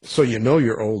 So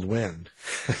you're old when.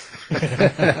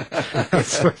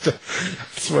 That's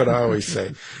what I always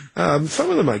say. Some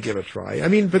of them I give a try. I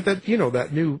mean, but that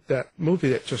movie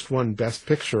that just won Best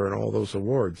Picture and all those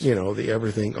awards, the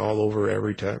Everything All Over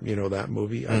Every Time, that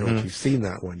movie. I don't know if you've seen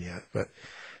that one yet, but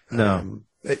no.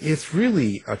 It's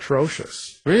really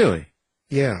atrocious. Really?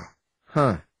 Yeah.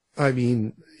 Huh. I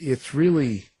mean, it's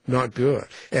really not good.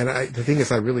 And the thing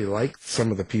is, I really like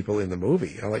some of the people in the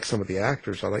movie. I like some of the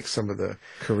actors. I like some of the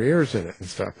careers in it and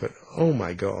stuff. But oh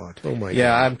my God.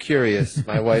 Yeah, I'm curious.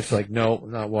 My wife's like, no,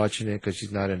 I'm not watching it because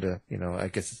she's not into, I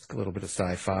guess it's a little bit of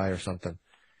sci-fi or something.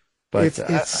 But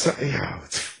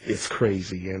it's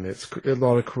crazy, and it's a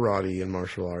lot of karate and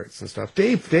martial arts and stuff.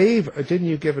 Dave, didn't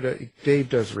you give it Dave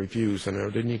does reviews, I know,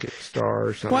 didn't you get a star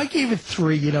or something? Well, I gave it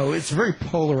 3. It's a very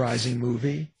polarizing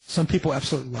movie. Some people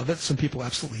absolutely love it. Some people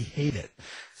absolutely hate it.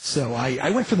 So I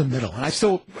went for the middle, and I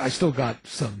still got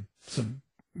some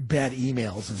bad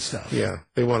emails and stuff. Yeah,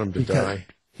 they want him to die.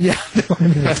 Yeah, they want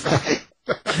him to die.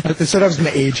 They said I was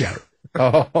going to age out.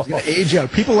 Oh, I was going to age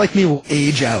out. People like me will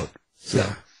age out. So.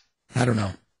 Yeah. I don't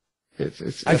know.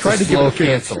 I tried to slow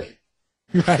cancel.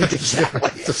 Right, exactly.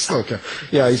 It's a slow cancel.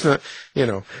 Yeah, he's not,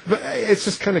 but it's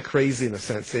just kind of crazy in a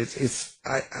sense.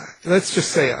 Let's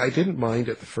just say I didn't mind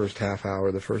it the first half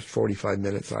hour, the first 45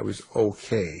 minutes, I was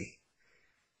okay.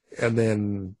 And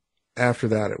then after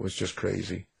that, it was just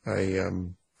crazy. I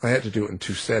had to do it in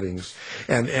 2 settings,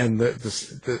 and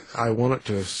I wanted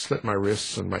to slit my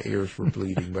wrists and my ears were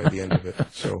bleeding by the end of it.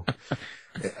 So.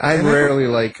 I rarely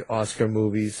like Oscar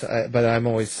movies, but I'm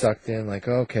always sucked in, like,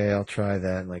 okay, I'll try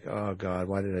that. And like, oh, God,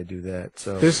 why did I do that?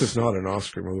 So this is not an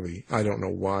Oscar movie. I don't know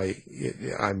why.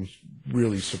 I'm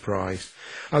really surprised.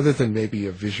 Other than maybe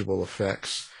a visual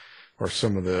effects or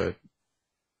some of the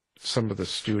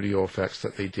studio effects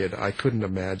that they did, I couldn't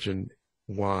imagine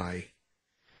why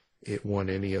it won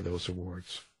any of those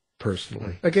awards,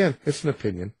 personally. Again, it's an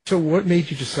opinion. So what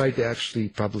made you decide to actually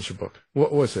publish a book?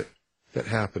 What was it that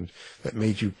happened that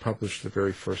made you publish the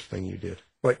very first thing you did?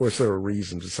 Like, was there a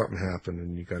reason? Did something happen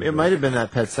and you got it? Might have been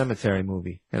that Pet Sematary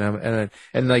movie,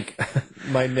 and like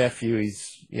my nephew,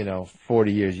 he's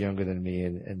 40 years younger than me,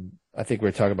 and I think we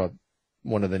were talking about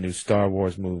one of the new Star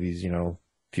Wars movies, a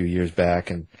few years back,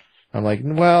 and I'm like,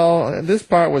 well, this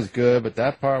part was good, but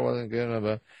that part wasn't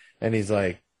good, and he's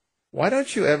like, why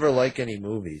don't you ever like any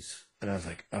movies? And I was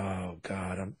like, oh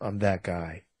God, I'm that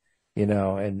guy.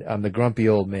 And I'm the grumpy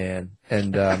old man.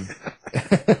 And, I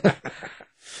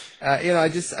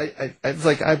was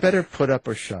like, I better put up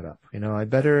or shut up.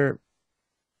 Everybody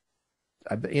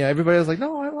was like,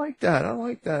 no, I like that. I'm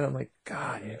like,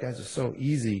 God, you guys are so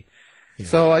easy. Yeah.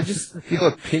 So I just feel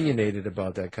opinionated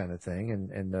about that kind of thing.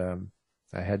 And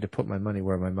I had to put my money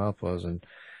where my mouth was. And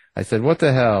I said, what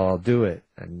the hell? I'll do it.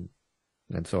 And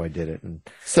And so I did it. And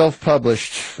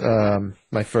self-published,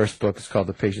 my first book is called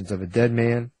The Patience of a Dead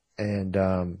Man. And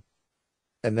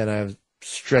then I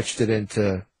stretched it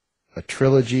into a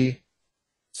trilogy.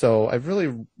 So I've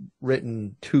really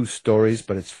written 2 stories,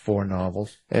 but it's 4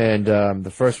 novels. And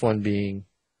the first one being,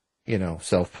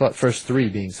 first 3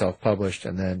 being self-published.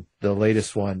 And then the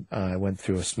latest one, I went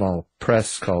through a small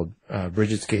press called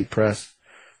Bridget's Gate Press.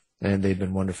 And they've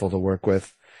been wonderful to work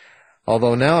with.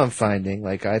 Although now I'm finding,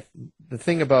 the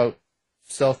thing about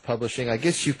self-publishing, I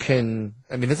guess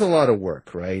there's a lot of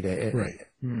work, right? Right.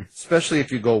 Especially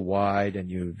if you go wide and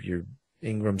you're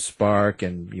Ingram Spark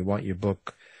and you want your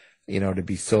book, to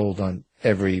be sold on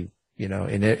every,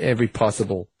 in every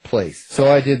possible place.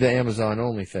 So I did the Amazon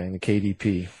only thing, the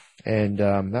KDP. And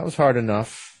that was hard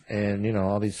enough. And,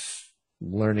 all these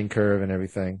learning curve and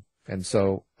everything. And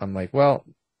so I'm like, well,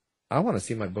 I want to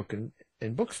see my book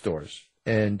in bookstores.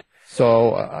 And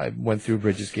so I went through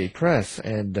Bridget's Gate Press,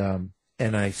 and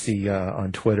I see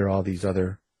on Twitter all these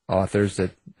other authors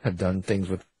that have done things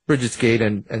with Bridget's Gate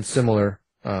and similar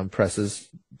presses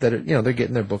that are, they're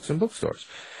getting their books in bookstores.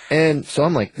 And so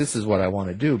I'm like, this is what I want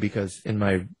to do, because in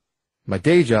my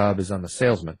day job is I'm a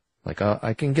salesman.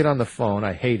 I can get on the phone.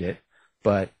 I hate it,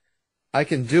 but I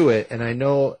can do it. And I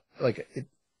know, it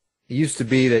used to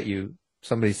be that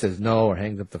somebody says no or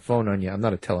hangs up the phone on you. I'm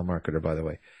not a telemarketer, by the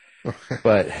way.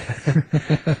 But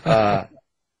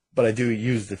I do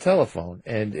use the telephone,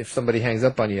 and if somebody hangs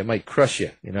up on you, it might crush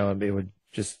you, and it would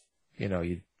just,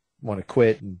 you'd want to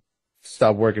quit and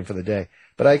stop working for the day.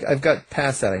 But I've got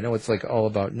past that. I know it's all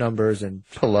about numbers and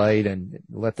polite and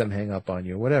let them hang up on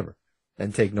you or whatever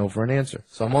and take no for an answer.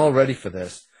 So I'm all ready for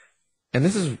this. And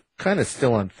this is kind of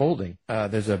still unfolding.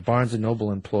 There's a Barnes &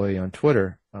 Noble employee on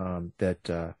Twitter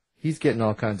that he's getting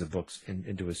all kinds of books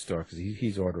into his store because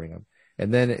he's ordering them.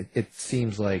 And then it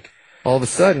seems like all of a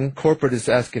sudden corporate is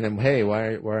asking him, hey,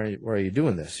 why are you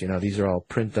doing this? These are all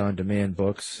print-on-demand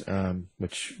books,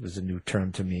 which was a new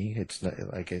term to me. It's not,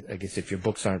 I guess if your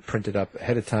books aren't printed up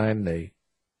ahead of time,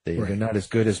 they're not as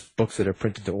good as books that are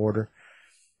printed to order.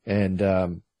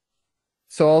 And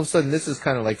so all of a sudden this is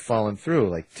kind of falling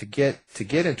through. To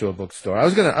get into a bookstore, I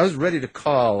was ready to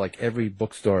call every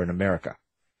bookstore in America.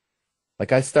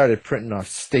 I started printing off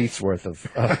states worth of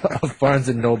Barnes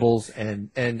and Nobles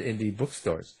and indie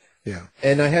bookstores. Yeah.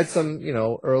 And I had some,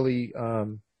 early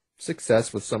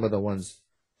success with some of the ones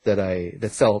that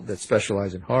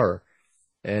specialize in horror,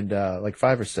 and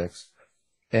 5 or 6.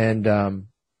 And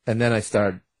then I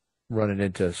started running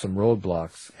into some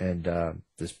roadblocks and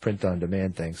this print on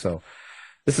demand thing. So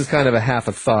this is kind of a half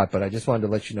a thought, but I just wanted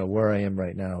to let you know where I am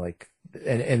right now.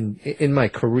 And in my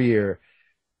career,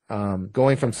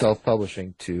 going from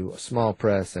self-publishing to a small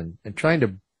press and trying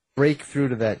to break through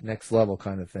to that next level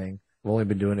kind of thing. I've only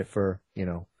been doing it for,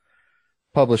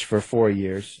 published for 4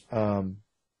 years.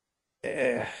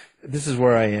 This is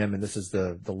where I am, and this is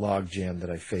the log jam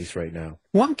that I face right now.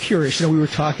 Well, I'm curious. We were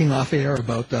talking off air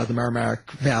about the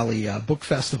Merrimack Valley Book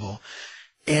Festival,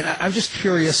 and I'm just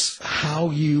curious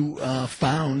how you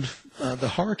found the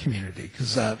horror community,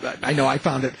 because I know I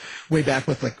found it way back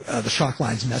with the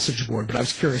Shocklines message board, but I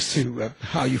was curious too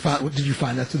how you found. Did you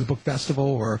find that through the book festival,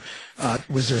 or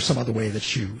was there some other way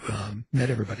that you met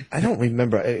everybody? I don't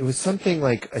remember. It was something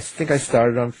I think I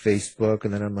started on Facebook,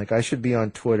 and then I'm I should be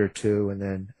on Twitter too, and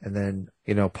then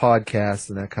podcasts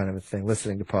and that kind of a thing,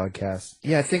 listening to podcasts.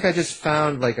 Yeah, I think I just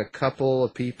found a couple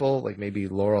of people, maybe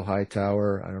Laurel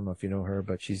Hightower. I don't know if you know her,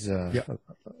 but she's a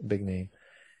big name,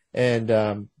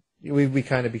 and we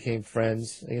kind of became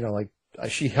friends.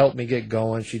 She helped me get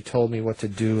going. She told me what to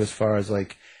do as far as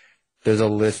there's a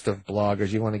list of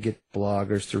bloggers. You want to get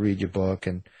bloggers to read your book.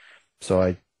 And so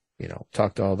I,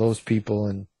 talked to all those people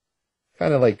and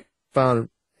kind of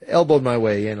elbowed my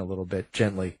way in a little bit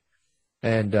gently.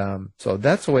 And so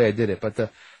that's the way I did it. But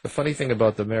the funny thing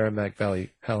about the Merrimack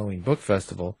Valley Halloween Book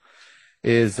Festival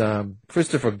is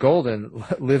Christopher Golden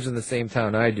lives in the same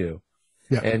town I do.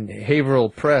 Yeah. And Haverhill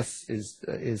Press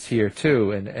is here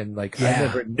too, and I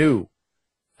never knew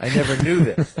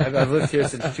this. I've lived here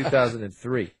since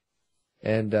 2003,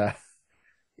 and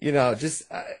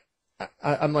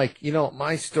I'm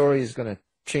my story is going to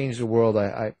change the world.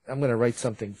 I'm going to write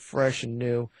something fresh and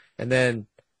new, and then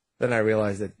I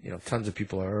realized that tons of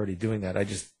people are already doing that. I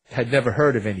just had never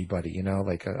heard of anybody,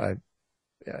 I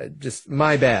just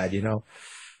my bad,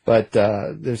 But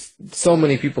there's so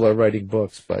many people are writing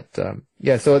books. But so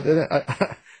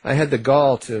I had the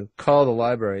gall to call the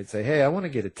library and say, hey, I want to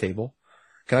get a table.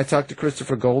 Can I talk to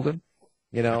Christopher Golden?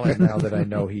 And now that I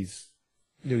know he's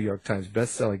New York Times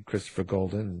bestselling Christopher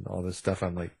Golden and all this stuff,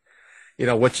 I'm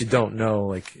what you don't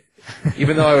know.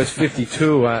 Even though I was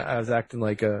 52, I was acting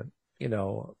like a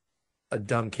a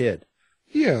dumb kid.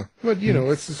 Yeah, but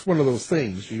it's just one of those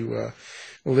things. You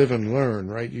live and learn,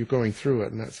 right? You're going through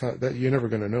it, and that's how that you're never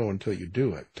going to know until you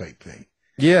do it, type thing.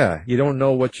 Yeah, you don't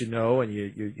know what you know, and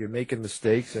you're making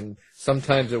mistakes, and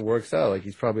sometimes it works out. Like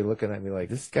he's probably looking at me like,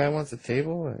 this guy wants a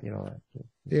table,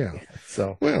 Yeah.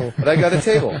 So, well, but I got a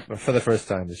table for the first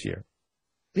time this year.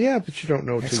 Yeah, but you don't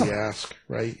know till you ask,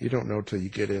 right? You don't know till you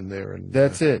get in there and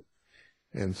that's it,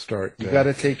 and start. You got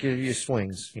to take your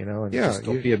swings, and just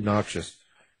don't be obnoxious.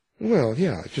 Well,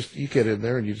 yeah, just you get in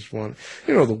there and you just want,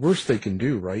 the worst they can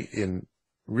do, right?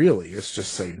 Really, is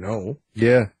just say no.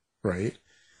 Yeah. Right.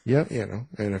 Yep.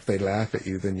 And if they laugh at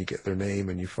you, then you get their name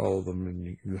and you follow them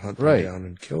and you hunt them Right. down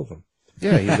and kill them.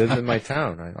 Yeah, he lives in my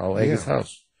town. I'll egg his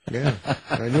house. Yeah,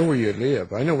 I know where you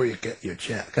live. I know where you get your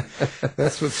check.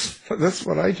 That's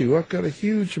what I do. I've got a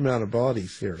huge amount of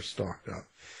bodies here stocked up.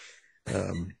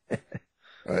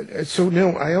 So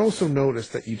no, I also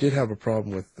noticed that you did have a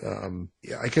problem with,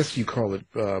 I guess you call it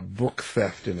book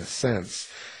theft in a sense.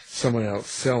 Someone else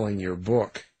selling your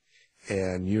book,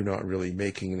 and you're not really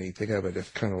making anything of it. It's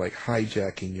kind of like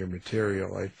hijacking your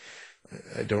material.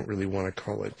 I don't really want to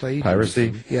call it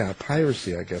piracy. Yeah,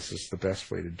 piracy, I guess, is the best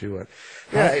way to do it.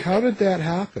 Yeah, how did that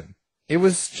happen? It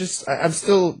was just, I'm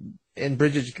still, in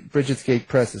Bridget's Gate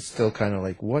Press, it's still kind of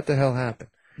like, what the hell happened?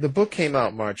 The book came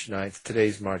out March 9th.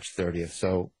 Today's March 30th.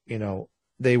 So,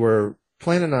 they were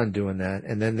planning on doing that.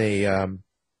 And then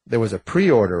there was a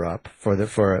pre-order up for a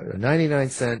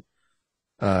 99-cent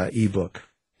ebook.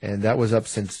 And that was up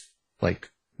since like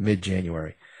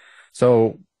mid-January.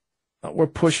 So we're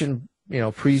pushing,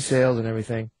 pre-sales and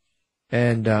everything.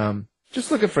 And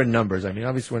just looking for numbers. I mean,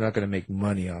 obviously we're not going to make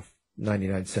money off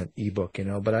 99-cent ebook,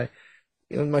 but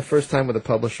my first time with a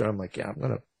publisher, I'm like, yeah, I'm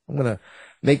going to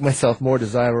make myself more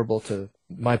desirable to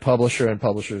my publisher and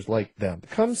publishers like them.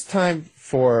 Comes time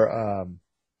for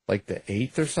like the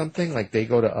 8th or something, like they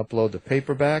go to upload the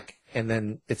paperback and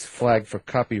then it's flagged for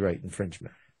copyright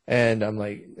infringement. And I'm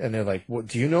like, and they're like, well,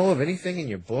 do you know of anything in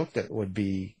your book that would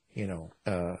be,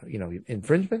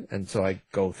 infringement? And so I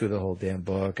go through the whole damn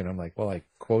book and I'm like, well, I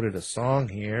quoted a song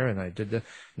here and I did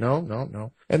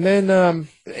no. And then,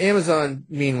 Amazon,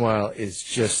 meanwhile, is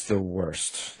just the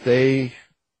worst. There's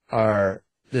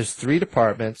 3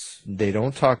 departments. They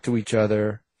don't talk to each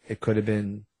other. It could have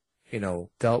been,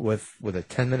 dealt with a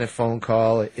 10-minute phone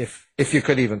call. If you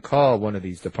could even call one of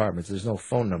these departments, there's no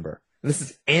phone number. And this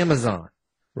is Amazon.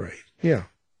 Right. Yeah.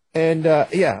 And,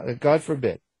 God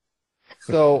forbid.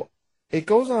 So it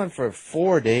goes on for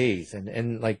 4 days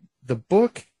and like the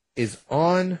book is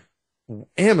on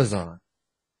Amazon.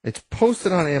 It's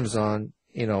posted on Amazon,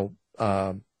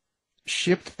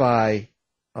 shipped by,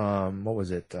 what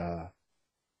was it?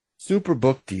 Super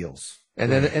Book Deals.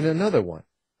 And then, and another one.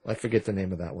 I forget the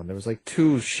name of that one. There was like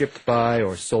 2 shipped by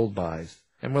or sold bys.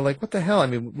 And we're like, what the hell? I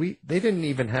mean, they didn't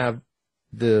even have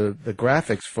the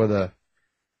graphics for the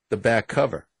back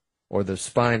cover or the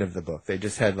spine of the book. They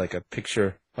just had like a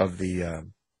picture of the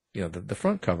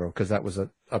front cover because that was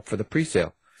up for the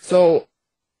pre-sale. So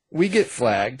we get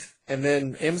flagged and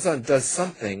then Amazon does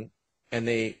something and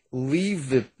they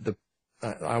leave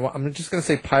I'm just going to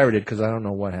say pirated because I don't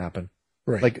know what happened.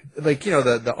 Right. Like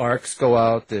the ARCs go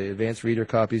out, the advanced reader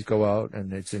copies go out,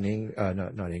 and it's in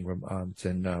not Ingram. It's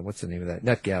in what's the name of that?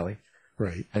 NetGalley.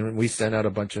 Right. And we sent out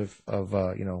a bunch of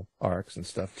ARCs and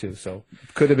stuff too. So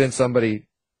could have been somebody,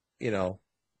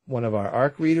 one of our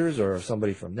ARC readers or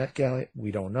somebody from NetGalley.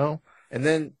 We don't know. And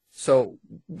then so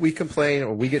we complain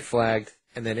or we get flagged,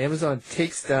 and then Amazon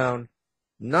takes down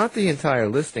not the entire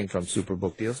listing from Super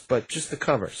Book Deals, but just the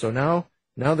cover. So now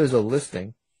there's a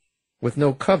listing with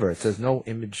no cover. It says no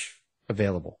image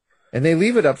available. And they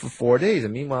leave it up for 4 days.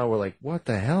 And meanwhile, we're like, what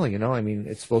the hell? I mean,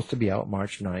 it's supposed to be out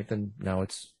March 9th, and now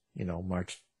it's,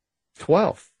 March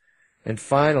 12th. And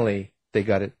finally, they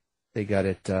got it. They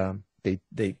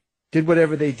did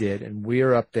whatever they did, and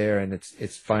we're up there, and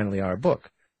it's finally our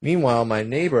book. Meanwhile, my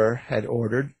neighbor had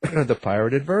ordered the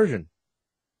pirated version.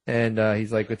 And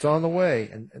he's like, it's on the way.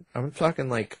 And I'm talking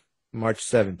like March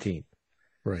 17th.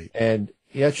 Right. And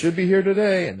yeah, it should be here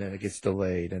today. And then it gets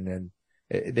delayed. And then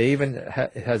they even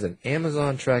it has an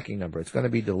Amazon tracking number. It's going to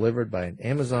be delivered by an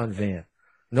Amazon van.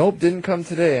 Nope, didn't come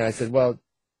today. And I said, well,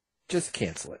 just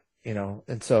cancel it,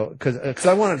 And so, because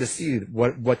I wanted to see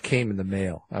what came in the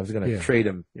mail. I was going to trade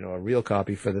him, a real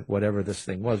copy for whatever this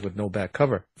thing was with no back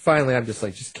cover. Finally, I'm just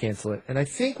like, just cancel it. And I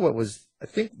think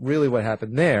really what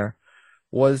happened there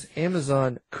was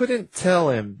Amazon couldn't tell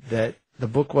him that the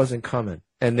book wasn't coming,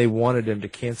 and they wanted him to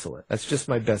cancel it. That's just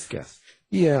my best guess.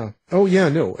 Yeah. Oh, yeah,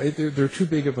 no. They're too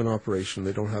big of an operation.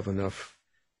 They don't have enough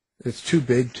It's too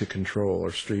big to control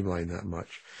or streamline that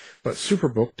much. But super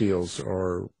book deals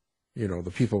are,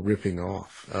 the people ripping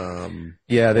off.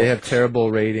 They have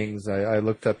terrible ratings. I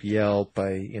looked up Yelp.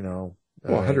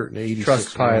 186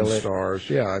 Trustpilot stars.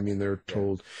 Yeah, I mean, they're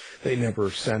told they never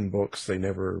send books. They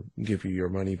never give you your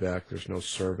money back. There's no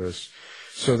service.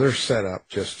 So they're set up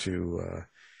just to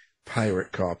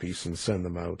pirate copies and send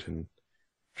them out and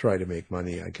try to make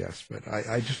money, I guess. But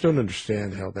I just don't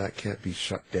understand how that can't be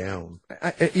shut down.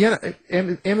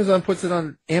 Amazon puts it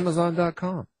on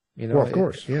Amazon.com. Well, of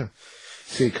course, yeah.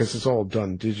 See, because it's all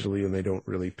done digitally and they don't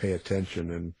really pay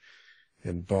attention,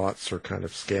 and bots are kind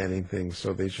of scanning things,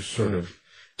 so they just sort of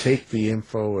take the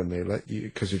info and they let you,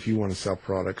 because if you want to sell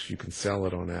products, you can sell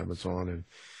it on Amazon, and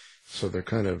so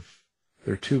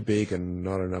they're too big and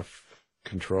not enough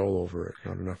control over it,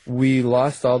 not enough. We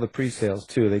lost all the pre-sales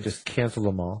too. They just canceled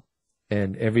them all.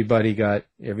 And everybody,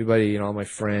 all my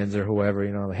friends or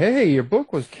whoever, like, hey, your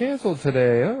book was canceled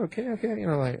today. Oh, okay,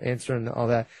 like answering all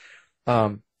that.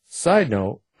 Side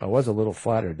note, I was a little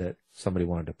flattered that somebody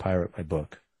wanted to pirate my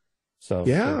book. So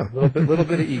yeah, a little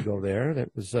bit of ego there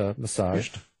that was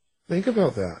massaged. Think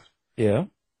about that. Yeah.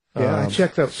 Yeah, I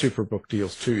checked out Superbook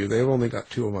Deals too. They've only got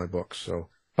 2 of my books, so.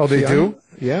 Oh, they do?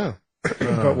 Yeah.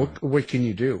 But what can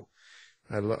you do?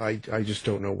 I just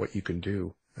don't know what you can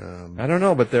do. I don't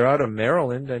know, but they're out of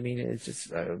Maryland. I mean, it's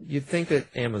just, you'd think that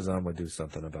Amazon would do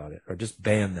something about it, or just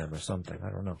ban them or something. I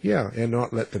don't know. Yeah, and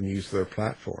not let them use their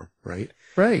platform, right?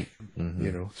 Right.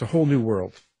 Mm-hmm. It's a whole new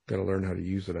world. Got to learn how to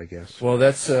use it, I guess. Well,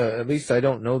 that's, at least I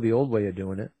don't know the old way of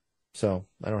doing it, so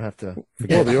I don't have to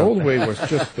forget. Well, the old way was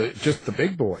just the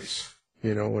big boys,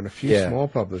 and a few small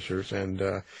publishers,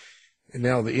 and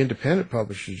now the independent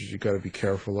publishers you got to be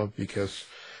careful of, because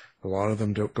a lot of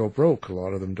them don't go broke. A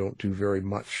lot of them don't do very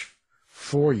much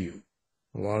for you.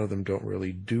 A lot of them don't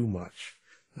really do much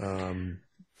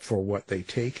for what they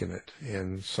take in it,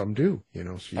 and some do. So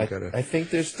you got to. I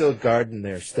think they're still guarding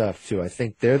their stuff too. I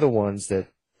think they're the ones that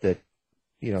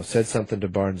said something to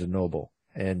Barnes and Noble,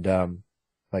 and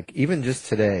like even just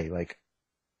today, like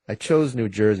I chose New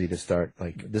Jersey to start.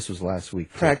 Like this was last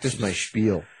week. Practice my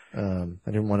spiel. I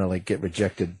didn't want to get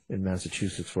rejected in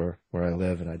Massachusetts where I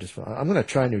live, and I'm going to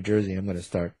try New Jersey. I'm going to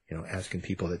start, asking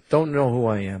people that don't know who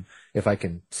I am if I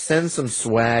can send some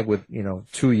swag with,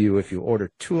 to you. If you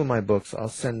order 2 of my books, I'll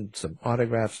send some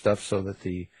autograph stuff so that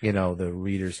the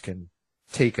readers can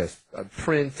take a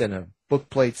print and a book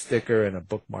plate sticker and a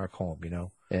bookmark home,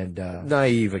 and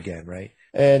naive again, right?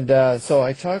 And so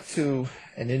I talked to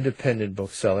an independent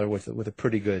bookseller with a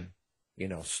pretty good,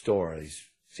 store. He's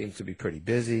seems to be pretty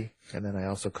busy. And then I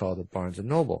also called at Barnes &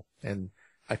 Noble. And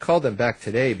I called them back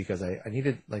today because I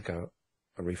needed a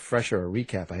refresher, a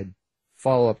recap. I had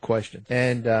follow-up questions.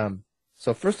 And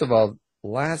so first of all,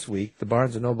 last week, the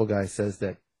Barnes & Noble guy says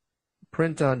that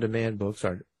print-on-demand books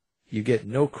you get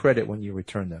no credit when you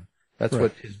return them. That's right.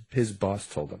 What his boss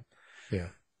told him. Yeah.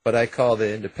 But I called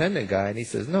the independent guy, and he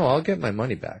says, no, I'll get my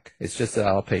money back. It's just that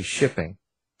I'll pay shipping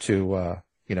to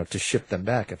ship them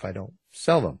back if I don't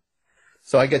sell them.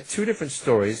 So I get 2 different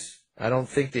stories. I don't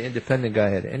think the independent guy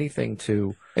had any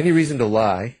reason to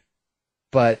lie,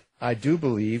 but I do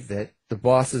believe that the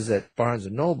bosses at Barnes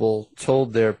 & Noble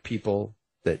told their people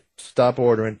that stop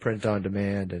ordering print on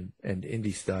demand and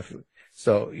indie stuff.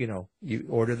 So, you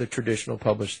order the traditional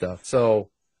published stuff. So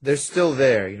they're still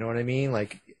there, you know what I mean?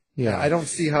 I don't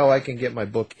see how I can get my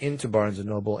book into Barnes &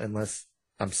 Noble unless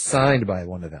I'm signed by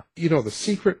one of them. The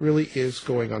secret really is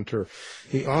going on tour.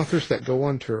 The authors that go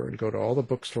on tour and go to all the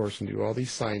bookstores and do all these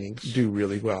signings do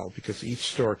really well, because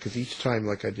each time,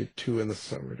 like I did 2 in the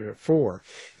summer, 4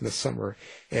 in the summer,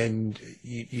 and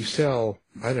you sell,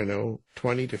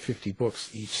 20 to 50 books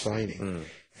each signing.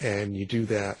 And you do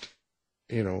that,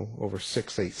 over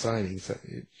 6-8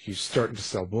 signings, you're starting to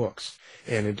sell books,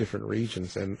 and in different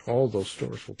regions, and all those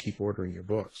stores will keep ordering your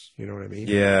books. You know what I mean?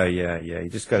 Yeah. You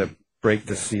just got to break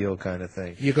the seal kind of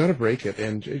thing. You got to break it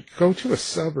and go to a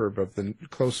suburb of the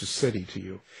closest city to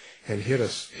you, and hit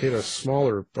a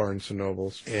smaller Barnes and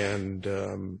Nobles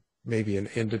and maybe an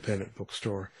independent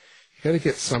bookstore. You got to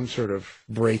get some sort of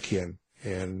break in,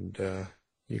 and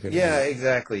you can. Yeah,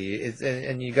 exactly.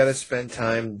 And you got to spend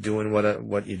time doing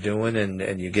what you're doing,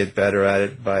 and you get better at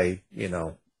it by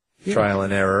trial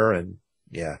and error and.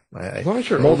 Yeah,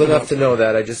 I'm old enough to know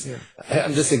that.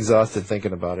 I'm just exhausted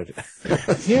thinking about it.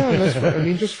 Yeah, that's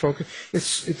right. Just focus.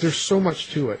 There's so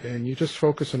much to it, and you just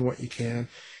focus on what you can.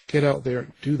 Get out there,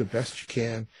 do the best you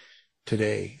can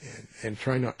today, and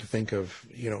try not to think of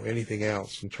anything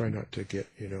else, and try not to get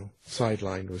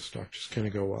sidelined with stuff. Just kind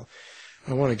of go, well,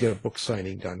 I want to get a book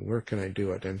signing done. Where can I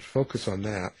do it? And focus on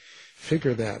that.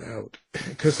 figure that out,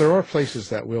 because there are places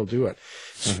that will do it.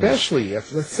 Especially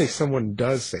if, let's say, someone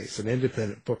does say it's an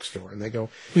independent bookstore, and they go,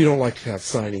 "We don't like to have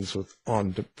signings with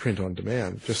print on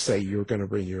demand." Just say you're going to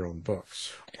bring your own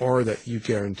books, or that you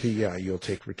guarantee, you'll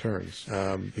take returns,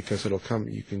 because it'll come.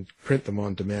 You can print them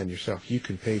on demand yourself. You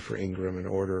can pay for Ingram and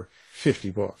order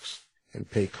 50 books and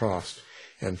pay cost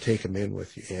and take them in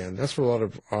with you, and that's what a lot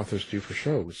of authors do for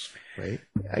shows, right?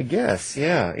 I guess,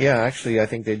 yeah. Actually, I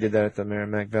think they did that at the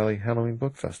Merrimack Valley Halloween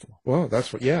Book Festival. Well,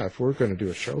 that's what. Yeah, if we're going to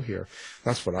do a show here,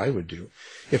 that's what I would do.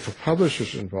 If a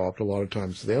publisher's involved, a lot of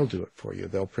times they'll do it for you.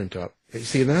 They'll print up. You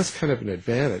see, and that's kind of an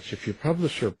advantage. If your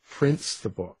publisher prints the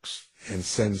books and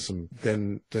sends them,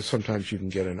 then sometimes you can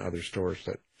get in other stores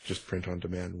that just print on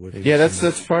demand. Yeah,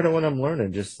 that's part of what I'm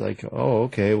learning. Just like, oh,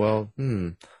 okay, well,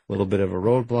 a little bit of a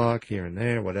roadblock here and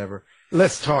there, whatever.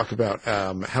 Let's talk about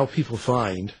how people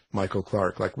find Michael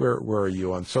Clark. Like, where are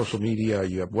you on social media?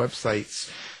 You have websites.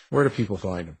 Where do people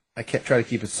find him? I try to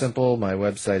keep it simple. My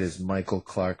website is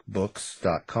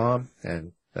michaelclarkbooks.com,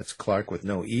 and that's Clark with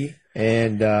no E.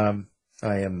 And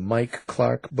I am Mike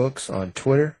Clark Books on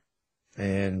Twitter,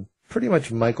 and pretty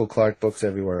much Michael Clark Books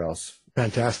everywhere else.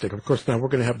 Fantastic. Of course, now we're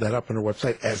going to have that up on our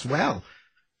website as well.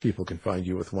 People can find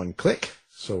you with one click,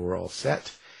 so we're all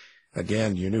set.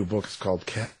 Again, your new book is called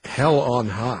Hell on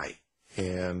High,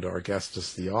 and our guest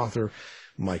is the author,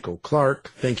 Michael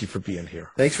Clark. Thank you for being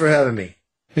here. Thanks for having me.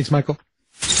 Thanks, Michael.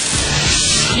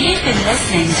 You've been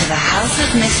listening to the House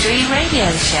of Mystery radio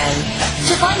show.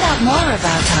 To find out more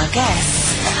about our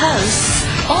guests, hosts,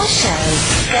 or shows,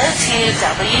 go to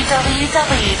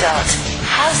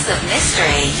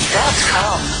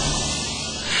www.houseofmystery.com.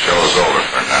 Show's over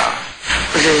for now.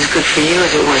 Was it as good for you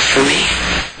as it was for me?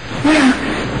 Well,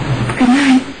 good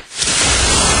night.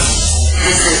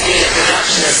 This has been a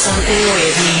production of Something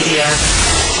Weird Media.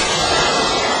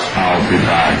 I'll be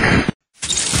back.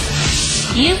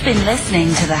 You've been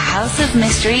listening to the House of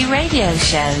Mystery radio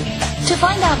show. To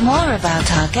find out more about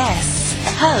our guests,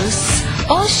 hosts,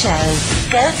 or shows,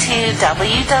 go to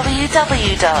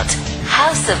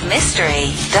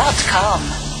www.houseofmystery.com.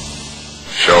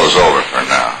 Show's over for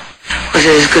now. Was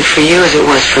it as good for you as it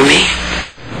was for me?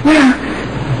 Well,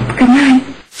 good night.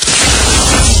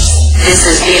 This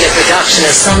has been a production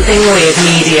of Something Weird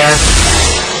Media.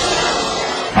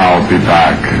 I'll be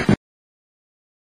back.